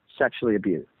abused.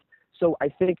 So I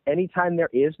think anytime there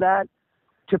is that,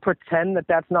 to pretend that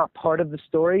that's not part of the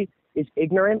story is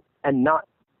ignorant and not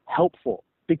helpful,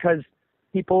 because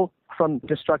people from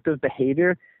destructive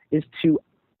behavior is to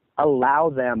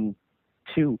allow them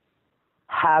to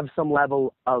have some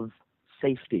level of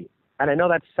safety. And I know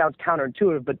that sounds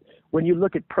counterintuitive, but when you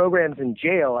look at programs in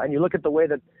jail and you look at the way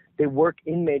that they work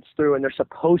inmates through and they're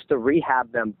supposed to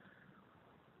rehab them,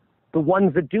 the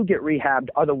ones that do get rehabbed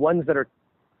are the ones that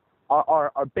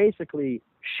are basically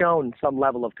shown some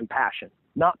level of compassion,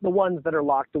 not the ones that are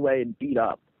locked away and beat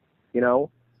up,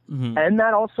 Mm-hmm. And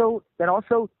that also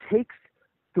takes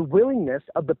the willingness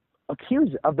of the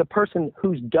accuser, of the person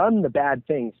who's done the bad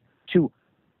things, to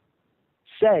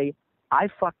say, I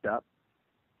fucked up,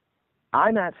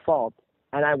 I'm at fault,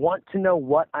 and I want to know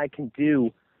what I can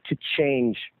do to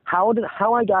change how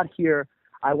I got here.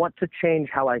 I want to change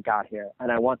how I got here,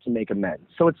 and I want to make amends.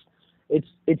 So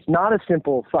it's not a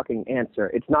simple fucking answer.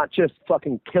 It's not just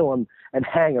fucking kill him and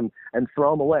hang him and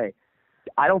throw him away.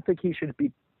 I don't think he should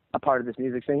be a part of this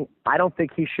music thing. I don't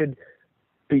think he should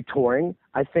be touring.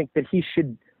 I think that he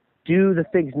should do the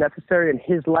things necessary in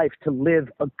his life to live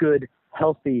a good,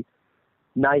 healthy,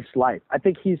 nice life. I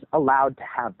think he's allowed to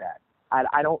have that.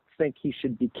 I don't think he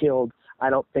should be killed. I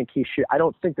don't think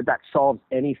that solves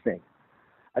anything.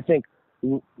 I think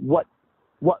what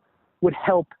would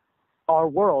help our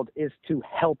world is to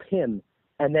help him,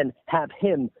 and then have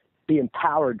him be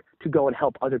empowered to go and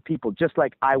help other people, just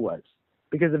like I was.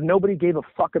 Because if nobody gave a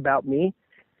fuck about me,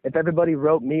 if everybody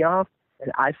wrote me off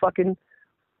and I fucking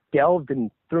delved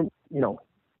and threw,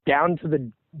 down to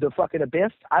the fucking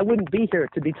abyss, I wouldn't be here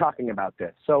to be talking about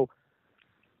this. So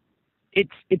it's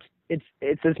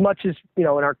as much as, in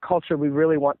our culture, we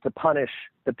really want to punish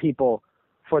the people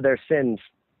for their sins.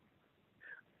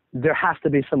 There has to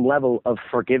be some level of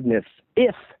forgiveness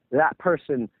if that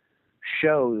person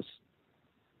shows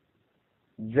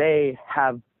they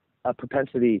have a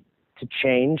propensity to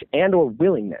change and or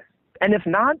willingness. And if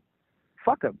not,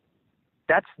 fuck them.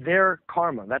 That's their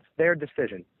karma. That's their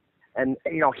decision. And,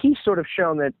 he's sort of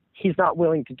shown that he's not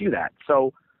willing to do that.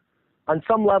 So on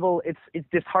some level, it's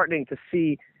disheartening to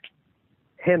see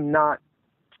him not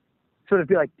sort of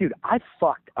be like, dude, I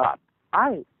fucked up.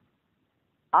 I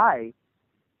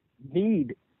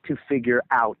need to figure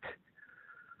out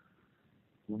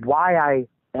why I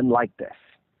am like this.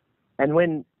 And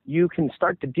when you can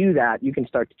start to do that, you can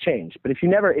start to change. But if you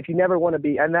never want to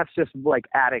be, and that's just like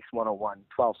Addicts 101,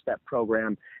 12-step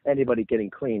program, anybody getting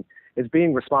clean, is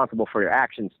being responsible for your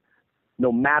actions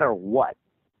no matter what.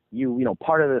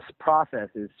 Part of this process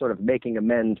is sort of making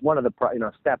amends. One of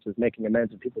the steps is making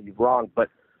amends with people you've wronged, but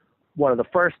one of the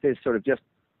first is sort of just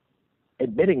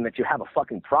admitting that you have a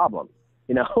fucking problem.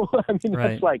 I mean,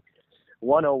 Right. That's like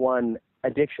 101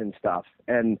 addiction stuff.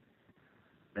 And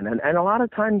a lot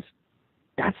of times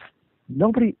a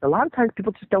lot of times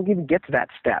people just don't even get to that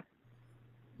step.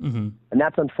 Mm-hmm. And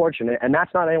that's unfortunate. And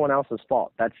that's not anyone else's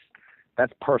fault. That's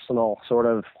personal sort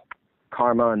of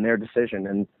karma and their decision.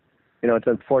 And, it's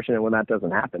unfortunate when that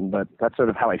doesn't happen, but that's sort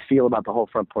of how I feel about the whole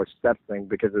front porch steps thing,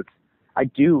 because a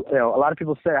lot of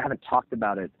people say I haven't talked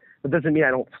about it. That doesn't mean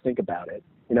I don't think about it.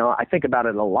 I think about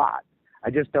it a lot. I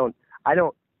don't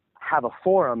have a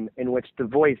forum in which to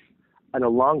voice an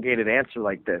elongated answer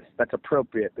like this that's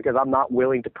appropriate, because I'm not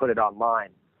willing to put it online,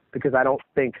 because I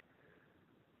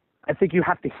think you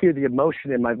have to hear the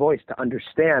emotion in my voice to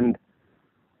understand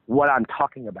what I'm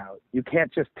talking about. You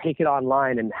can't just take it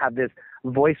online and have this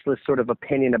voiceless sort of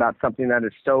opinion about something that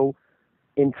is so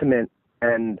intimate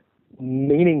and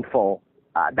meaningful.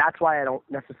 That's why I don't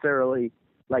necessarily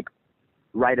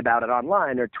write about it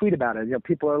online or tweet about it.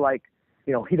 People are like,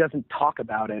 he doesn't talk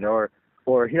about it, or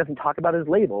he doesn't talk about his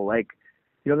label.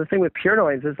 The thing with Pure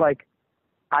Noise is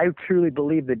I truly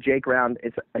believe that Jake Round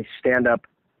is a stand-up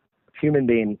human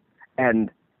being. And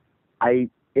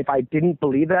if I didn't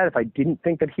believe that, if I didn't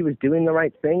think that he was doing the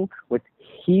right thing,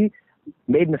 he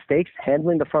made mistakes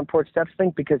handling the front porch steps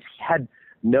thing because he had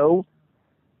no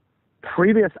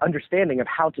previous understanding of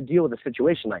how to deal with a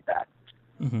situation like that.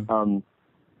 Mm-hmm.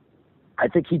 I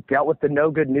think he dealt with the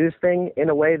no good news thing in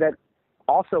a way that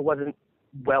also wasn't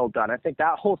well done. I think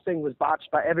that whole thing was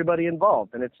botched by everybody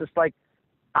involved. And it's just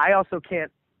I also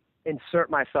can't insert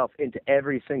myself into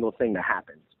every single thing that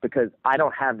happens, because I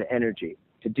don't have the energy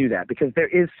to do that, because there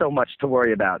is so much to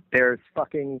worry about. There's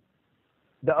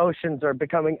the oceans are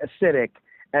becoming acidic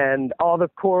and all the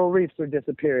coral reefs are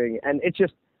disappearing. And it's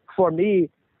just, for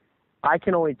me, I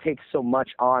can only take so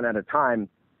much on at a time.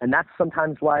 And that's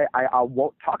sometimes why I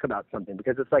won't talk about something,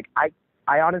 because it's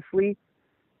I honestly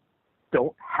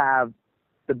don't have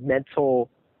the mental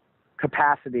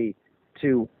capacity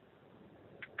to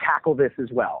tackle this as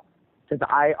well, because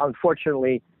I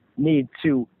unfortunately need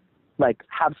to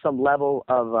have some level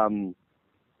of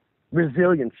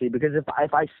resiliency, because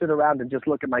if I sit around and just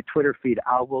look at my Twitter feed,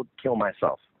 I will kill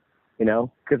myself,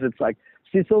 because it's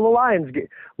Cecil the Lion's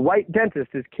white dentist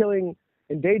is killing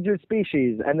endangered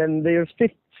species, and then there's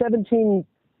 17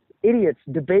 idiots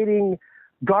debating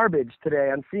garbage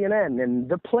today on CNN, and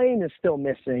the plane is still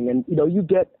missing, and you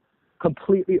get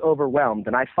completely overwhelmed.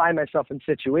 And I find myself in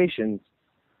situations,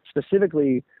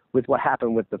 specifically with what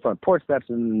happened with the front porch steps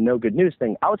and the no good news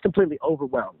thing, I was completely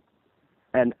overwhelmed,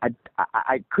 and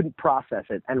I couldn't process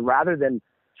it. And rather than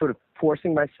sort of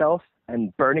forcing myself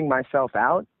and burning myself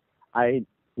out, I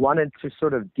wanted to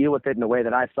sort of deal with it in a way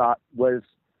that I thought was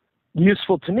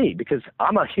useful to me, because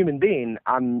I'm a human being.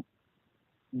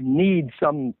 Need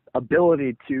some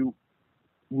ability to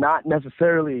not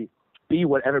necessarily be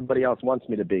what everybody else wants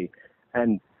me to be.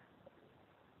 And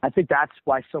I think that's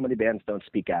why so many bands don't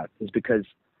speak out, is because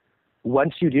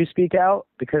once you do speak out,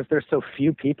 because there's so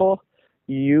few people,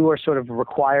 you are sort of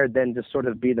required then to sort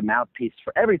of be the mouthpiece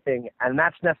for everything. And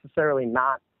that's necessarily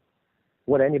not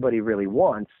what anybody really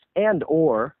wants,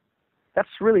 or that's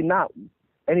really not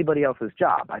anybody else's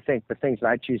job. I think the things that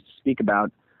I choose to speak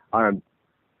about are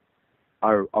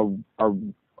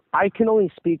I can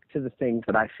only speak to the things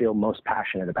that I feel most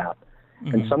passionate about.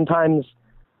 Mm-hmm. And sometimes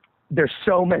there's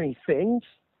so many things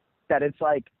that it's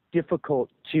difficult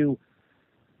to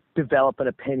develop an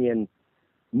opinion,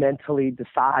 mentally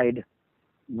decide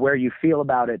where you feel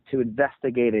about it, to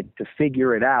investigate it, to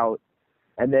figure it out,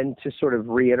 and then to sort of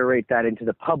reiterate that into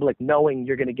the public, knowing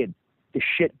you're going to get the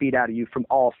shit beat out of you from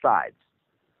all sides.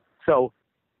 So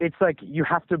it's you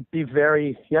have to be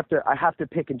I have to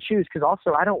pick and choose, because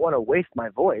also I don't want to waste my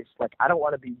voice. I don't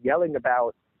want to be yelling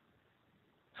about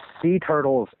sea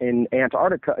turtles in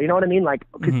Antarctica. You know what I mean?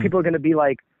 Because people are going to be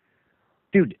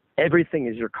dude, everything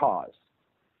is your cause.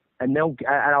 and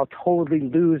I'll totally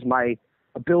lose my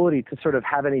ability to sort of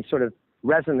have any sort of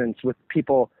resonance with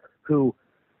people who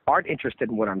aren't interested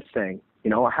in what I'm saying. You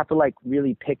know, I have to like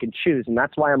really pick and choose. And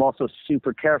that's why I'm also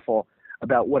super careful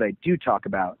about what I do talk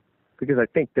about, because I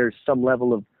think there's some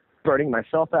level of burning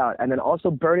myself out and then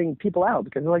also burning people out,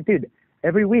 because they're like, dude,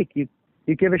 every week you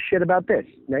give a shit about this.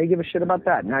 Now you give a shit about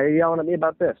that. Now you're yelling at me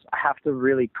about this. I have to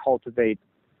really cultivate.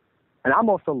 And I'm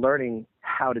also learning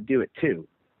how to do it too.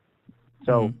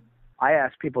 So I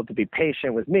ask people to be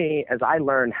patient with me as I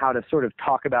learn how to sort of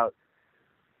talk about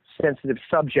sensitive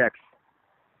subjects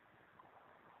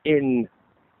in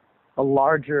a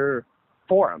larger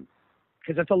forum,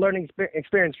 because it's a learning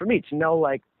experience for me to know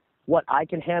like what I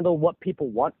can handle, what people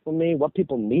want from me, what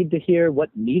people need to hear, what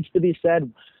needs to be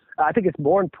said. I think it's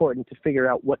more important to figure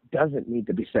out what doesn't need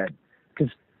to be said,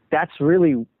 because that's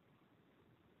really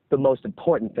the most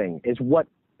important thing, is what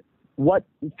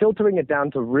filtering it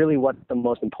down to really what the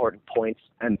most important points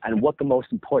and what the most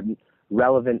important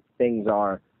relevant things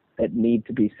are that need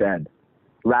to be said,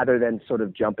 rather than sort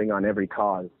of jumping on every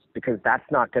cause, because that's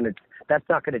not going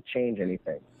to change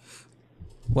anything.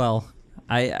 Well,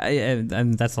 I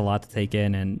that's a lot to take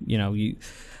in, and you know,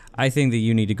 I think that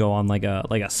you need to go on like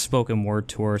a spoken word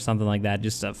tour or something like that,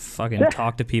 just to fucking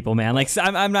talk to people, man. Like,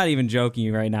 I'm not even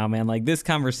joking right now, man. Like, this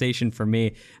conversation for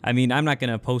me, I mean, I'm not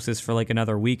gonna post this for like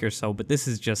another week or so, but this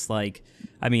is just like,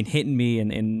 I mean, hitting me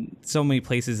in so many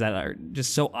places that are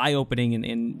just so eye-opening,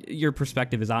 and your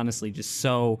perspective is honestly just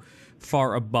so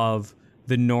far above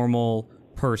the normal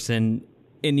person,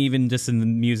 and even just in the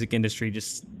music industry,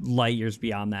 just light years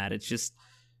beyond that. It's just,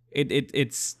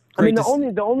 it's I mean,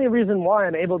 the only reason why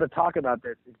I'm able to talk about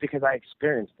this is because I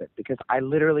experienced it, because I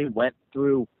literally went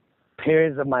through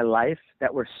periods of my life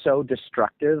that were so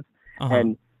destructive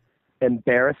and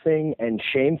embarrassing and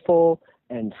shameful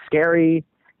and scary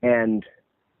and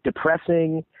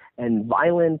depressing and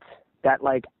violent, that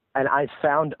like, and I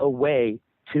found a way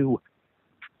to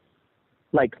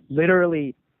like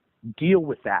literally deal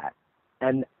with that.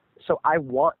 And so I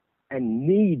want and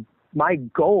need, my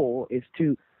goal is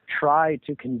to try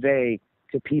to convey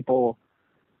to people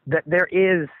that there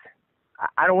is,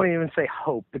 I don't want to even say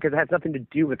hope, because it has nothing to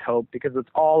do with hope, because it's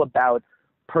all about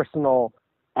personal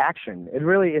action. It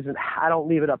really isn't. I don't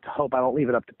leave it up to hope. I don't leave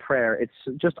it up to prayer. It's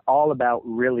just all about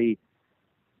really,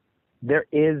 there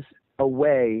is a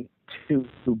way to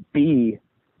be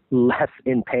less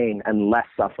in pain and less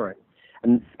suffering.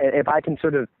 And if I can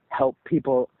sort of help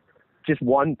people, just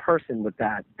one person with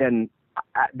that, then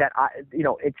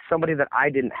it's somebody that I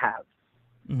didn't have.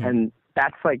 And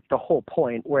that's like the whole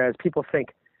point. Whereas people think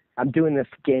I'm doing this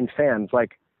to gain fans.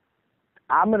 Like,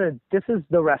 this is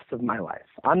the rest of my life.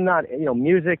 I'm not,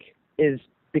 music is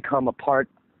become a part.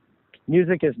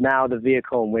 Music is now the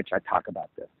vehicle in which I talk about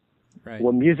this. Right.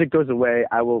 When music goes away,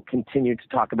 I will continue to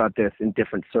talk about this in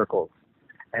different circles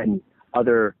and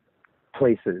other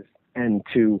places, and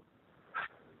to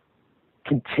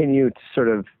continue to sort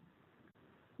of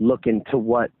look into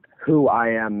who I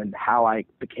am and how I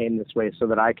became this way, so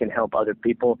that I can help other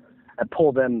people and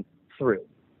pull them through.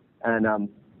 And,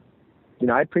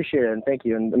 I appreciate it, and thank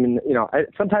you. And I mean,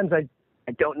 sometimes I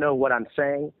don't know what I'm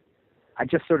saying. I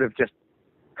just sort of just,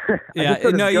 you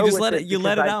just let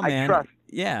it out, man. I trust.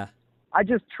 Yeah. I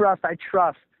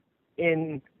trust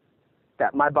in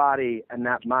that my body and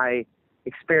that my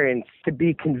experience to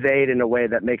be conveyed in a way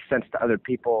that makes sense to other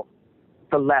people.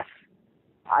 The less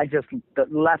I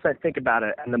think about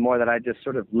it, and the more that I just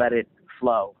sort of let it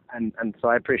flow. And so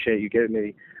I appreciate you giving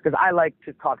me, because I like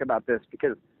to talk about this,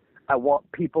 because I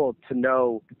want people to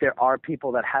know that there are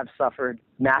people that have suffered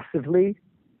massively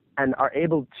and are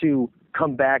able to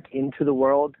come back into the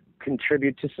world,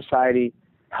 contribute to society,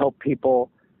 help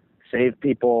people, save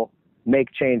people,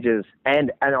 make changes,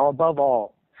 and above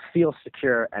all, feel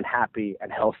secure and happy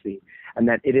and healthy, and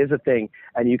that it is a thing,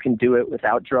 and you can do it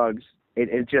without drugs.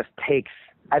 It just takes,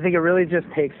 I think it really just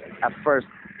takes at first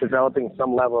developing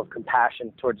some level of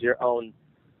compassion towards your own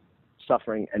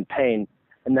suffering and pain.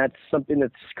 And that's something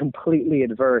that's completely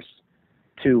adverse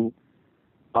to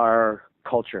our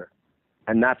culture.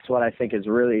 And that's what I think is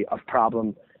really a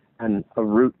problem and a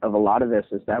root of a lot of this,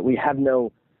 is that we have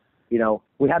no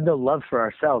love for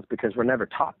ourselves, because we're never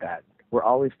taught that. We're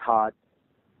always taught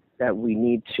that we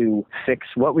need to fix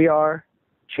what we are,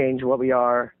 change what we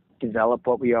are, develop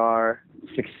what we are,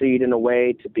 succeed in a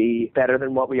way to be better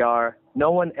than what we are. No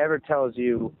one ever tells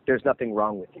you there's nothing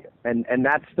wrong with you. And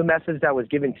that's the message that was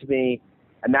given to me,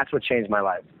 and that's what changed my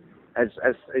life. As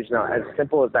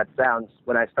simple as that sounds,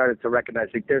 when I started to recognize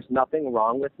like there's nothing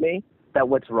wrong with me, that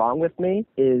what's wrong with me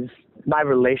is my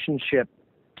relationship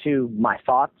to my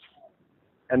thoughts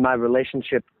and my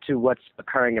relationship to what's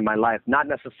occurring in my life. Not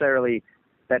necessarily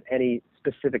that any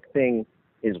specific thing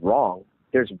is wrong.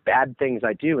 There's bad things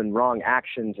I do and wrong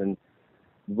actions and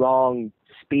wrong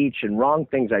speech and wrong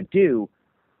things I do,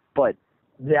 but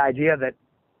the idea that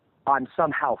I'm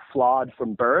somehow flawed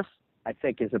from birth, I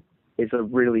think is a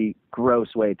really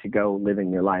gross way to go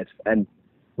living your life. And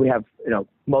we have,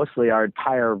 mostly our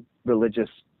entire religious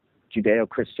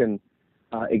Judeo-Christian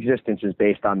existence is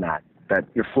based on that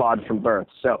you're flawed from birth.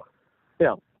 So,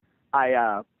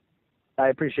 I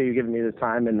appreciate you giving me the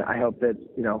time, and I hope that,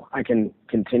 I can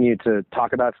continue to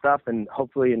talk about stuff and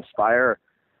hopefully inspire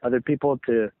other people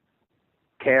to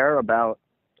care about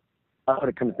what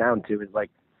it comes down to is like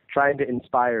trying to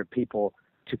inspire people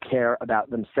to care about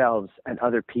themselves and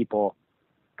other people,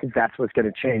 because that's what's going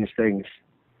to change things.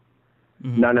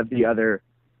 Mm-hmm. None of the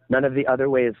other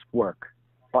ways work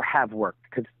or have worked,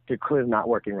 because they're clearly not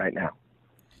working right now.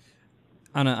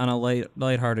 On a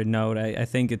lighthearted note, I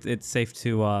think it's safe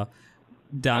to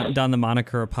don the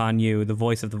moniker upon you, the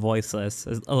voice of the voiceless.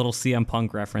 A little CM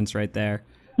Punk reference right there.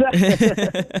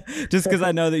 Just because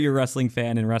I know that you're a wrestling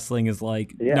fan, and wrestling is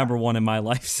like number one in my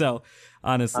life. So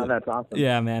honestly, that's awesome.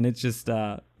 Yeah, man. It's just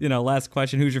last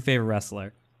question: who's your favorite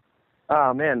wrestler?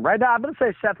 Oh man, right now I'm gonna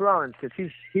say Seth Rollins, because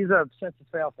he's a Sense of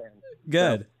Fail fan.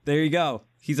 Good. So, there you go.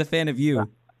 He's a fan of you.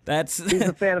 He's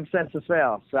a fan of Sense of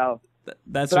Fail. So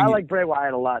but I like Bray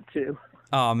Wyatt a lot too.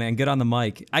 Oh man, good on the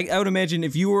mic. I would imagine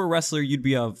if you were a wrestler, you'd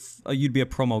be a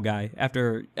promo guy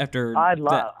after. I'd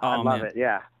love it.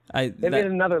 Yeah. Maybe in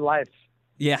another life.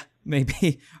 Yeah,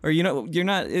 maybe. Or you're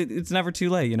not. It's never too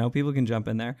late. People can jump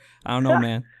in there. I don't know,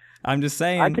 man. I'm just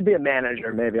saying. I could be a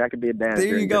manager. Maybe I could be a manager.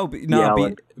 There you go.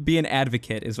 No, be an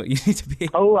advocate is what you need to be.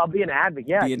 Oh, I'll be an advocate.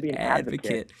 Yeah, be an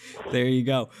advocate. There you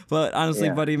go. But honestly,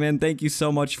 buddy, man, thank you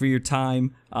so much for your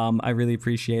time. I really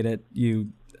appreciate it.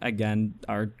 You again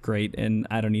are great, and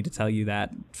I don't need to tell you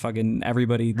that. Fucking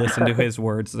everybody listen to his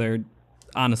words. They're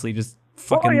honestly just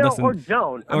fucking listen. Or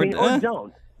don't. Or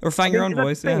don't. Or find your own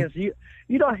voice. The thing is,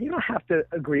 you don't have to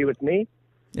agree with me.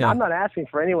 Yeah. I'm not asking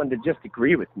for anyone to just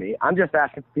agree with me. I'm just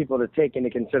asking for people to take into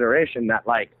consideration that,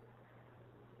 like,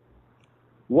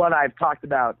 what I've talked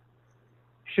about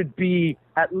should be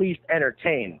at least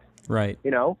entertained. Right.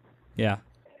 Yeah.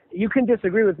 You can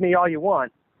disagree with me all you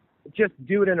want. Just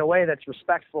do it in a way that's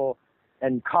respectful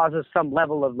and causes some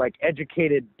level of, like,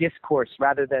 educated discourse,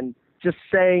 rather than just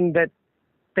saying that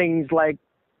things like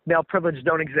male privilege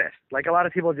don't exist. Like, a lot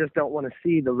of people just don't want to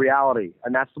see the reality,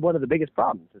 and that's one of the biggest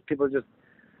problems. Is people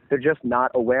they're just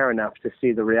not aware enough to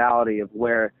see the reality of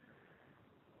where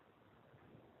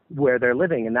they're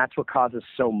living, and that's what causes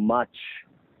so much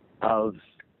of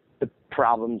the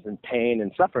problems and pain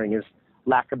and suffering is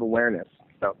lack of awareness.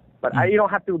 So, but you don't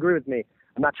have to agree with me.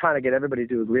 I'm not trying to get everybody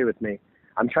to agree with me.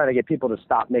 I'm trying to get people to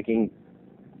stop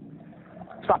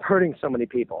hurting so many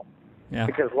people. Yeah.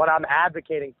 Because what I'm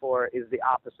advocating for is the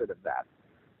opposite of that.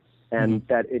 And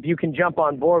that if you can jump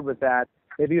on board with that,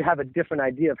 maybe you have a different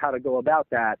idea of how to go about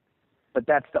that, but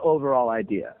that's the overall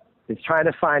idea. It's trying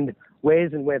to find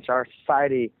ways in which our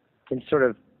society can sort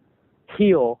of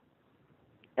heal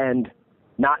and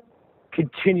not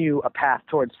continue a path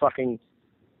towards fucking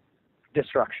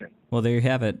destruction. Well, there you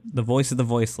have it. The voice of the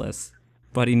voiceless,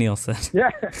 Buddy Nielsen. Yeah.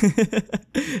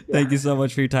 Thank you so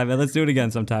much for your time, man. Let's do it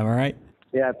again sometime, all right?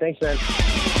 Yeah, thanks, man.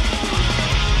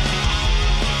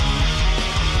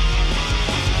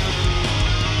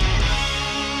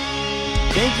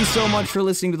 Thank you so much for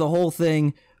listening to the whole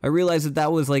thing. I realize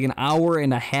that was like an hour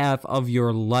and a half of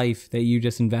your life that you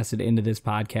just invested into this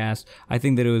podcast. I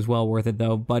think that it was well worth it,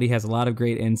 though. Buddy has a lot of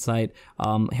great insight,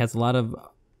 has a lot of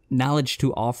knowledge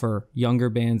to offer younger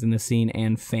bands in the scene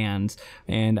and fans,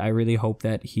 and I really hope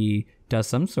that he does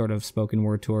some sort of spoken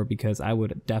word tour, because I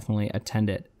would definitely attend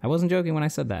it. I wasn't joking when I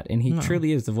said that, and he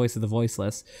truly is the voice of the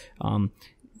voiceless.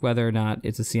 Whether or not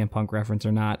it's a CM Punk reference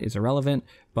or not is irrelevant,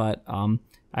 but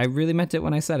I really meant it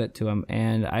when I said it to him,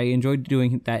 and I enjoyed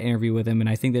doing that interview with him, and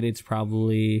I think that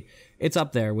it's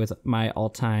up there with my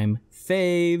all-time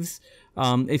faves.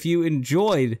 If you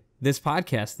enjoyed this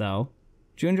podcast, though,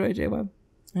 did you enjoy it, JWeb?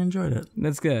 I enjoyed it.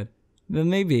 That's good. Then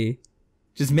maybe,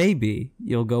 just maybe,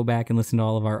 you'll go back and listen to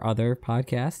all of our other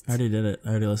podcasts. I already did it. I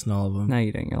already listened to all of them. No,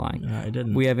 you didn't. You're lying. I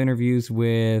didn't. We have interviews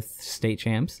with state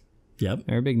champs. Yep.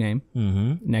 They're a big name.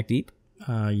 Mm-hmm. Neck Deep.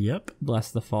 Yep.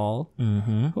 Bless the Fall.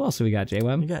 Mm-hmm. Who else do we got,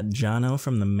 JWeb? We got Jono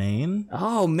from the Maine.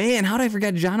 Oh, man. How did I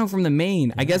forget Jono from the Maine?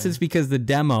 Yeah. I guess it's because the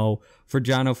demo for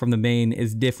Jono from the Maine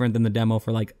is different than the demo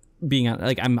for, like, being on,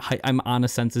 like, I'm on a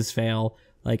census fail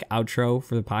like outro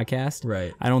for the podcast.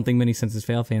 Right. I don't think many Senses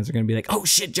Fail fans are going to be like, oh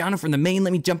shit, John from the Maine,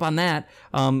 let me jump on that.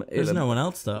 There's no one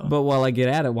else though. But while I get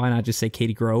at it, why not just say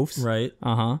Katie Groves? Right.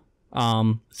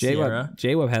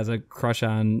 JWeb has a crush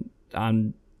on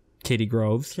Katie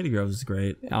Groves. Katie Groves is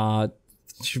great.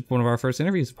 She's one of our first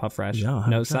interviews with Pup Fresh. Yeah,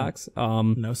 no socks.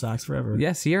 No socks forever.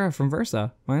 Yeah, Sierra from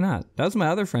Versa. Why not? That was my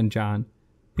other friend John.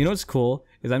 You know what's cool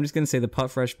is I'm just gonna say the Pup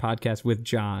Fresh podcast with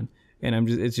John, and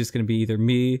it's just gonna be either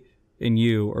me and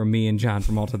you or me and John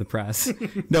from All to the Press.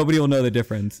 Nobody will know the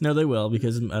difference. No, they will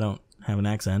because I don't have an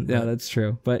accent. Yeah, that's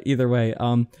true. But either way,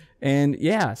 and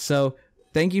yeah, so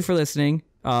thank you for listening.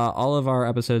 All of our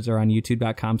episodes are on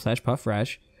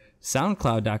youtube.com/puffresh,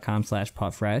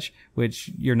 soundcloud.com/puffresh,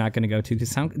 which you're not going to go to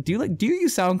because do you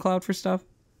use SoundCloud for stuff?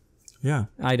 Yeah.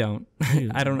 I don't.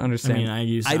 I don't understand. I mean, I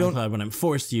use SoundCloud when I'm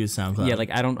forced to use SoundCloud. Yeah,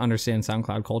 like I don't understand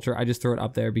SoundCloud culture. I just throw it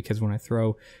up there because when I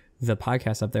throw the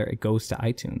podcast up there, it goes to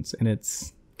iTunes and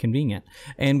it's convenient.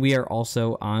 And we are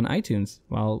also on iTunes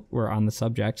while we're on the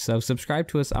subject. So subscribe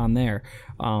to us on there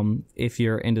if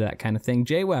you're into that kind of thing.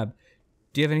 JWeb,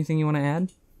 do you have anything you want to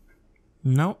add?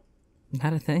 No.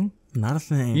 Not a thing? Not a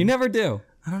thing. You never do.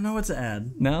 I don't know what to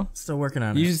add. No? Still working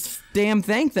on it. You just damn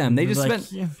thank them. They just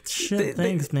spent... Yeah, shit,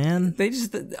 thanks, man. They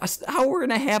just... An hour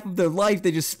and a half of their life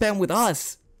they just spent with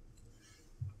us.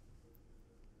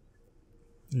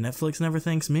 Netflix never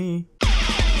thanks me.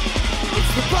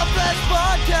 It's the Pup Fresh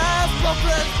Podcast. Pup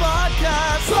Fresh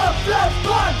Podcast. Pup Fresh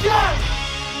Podcast.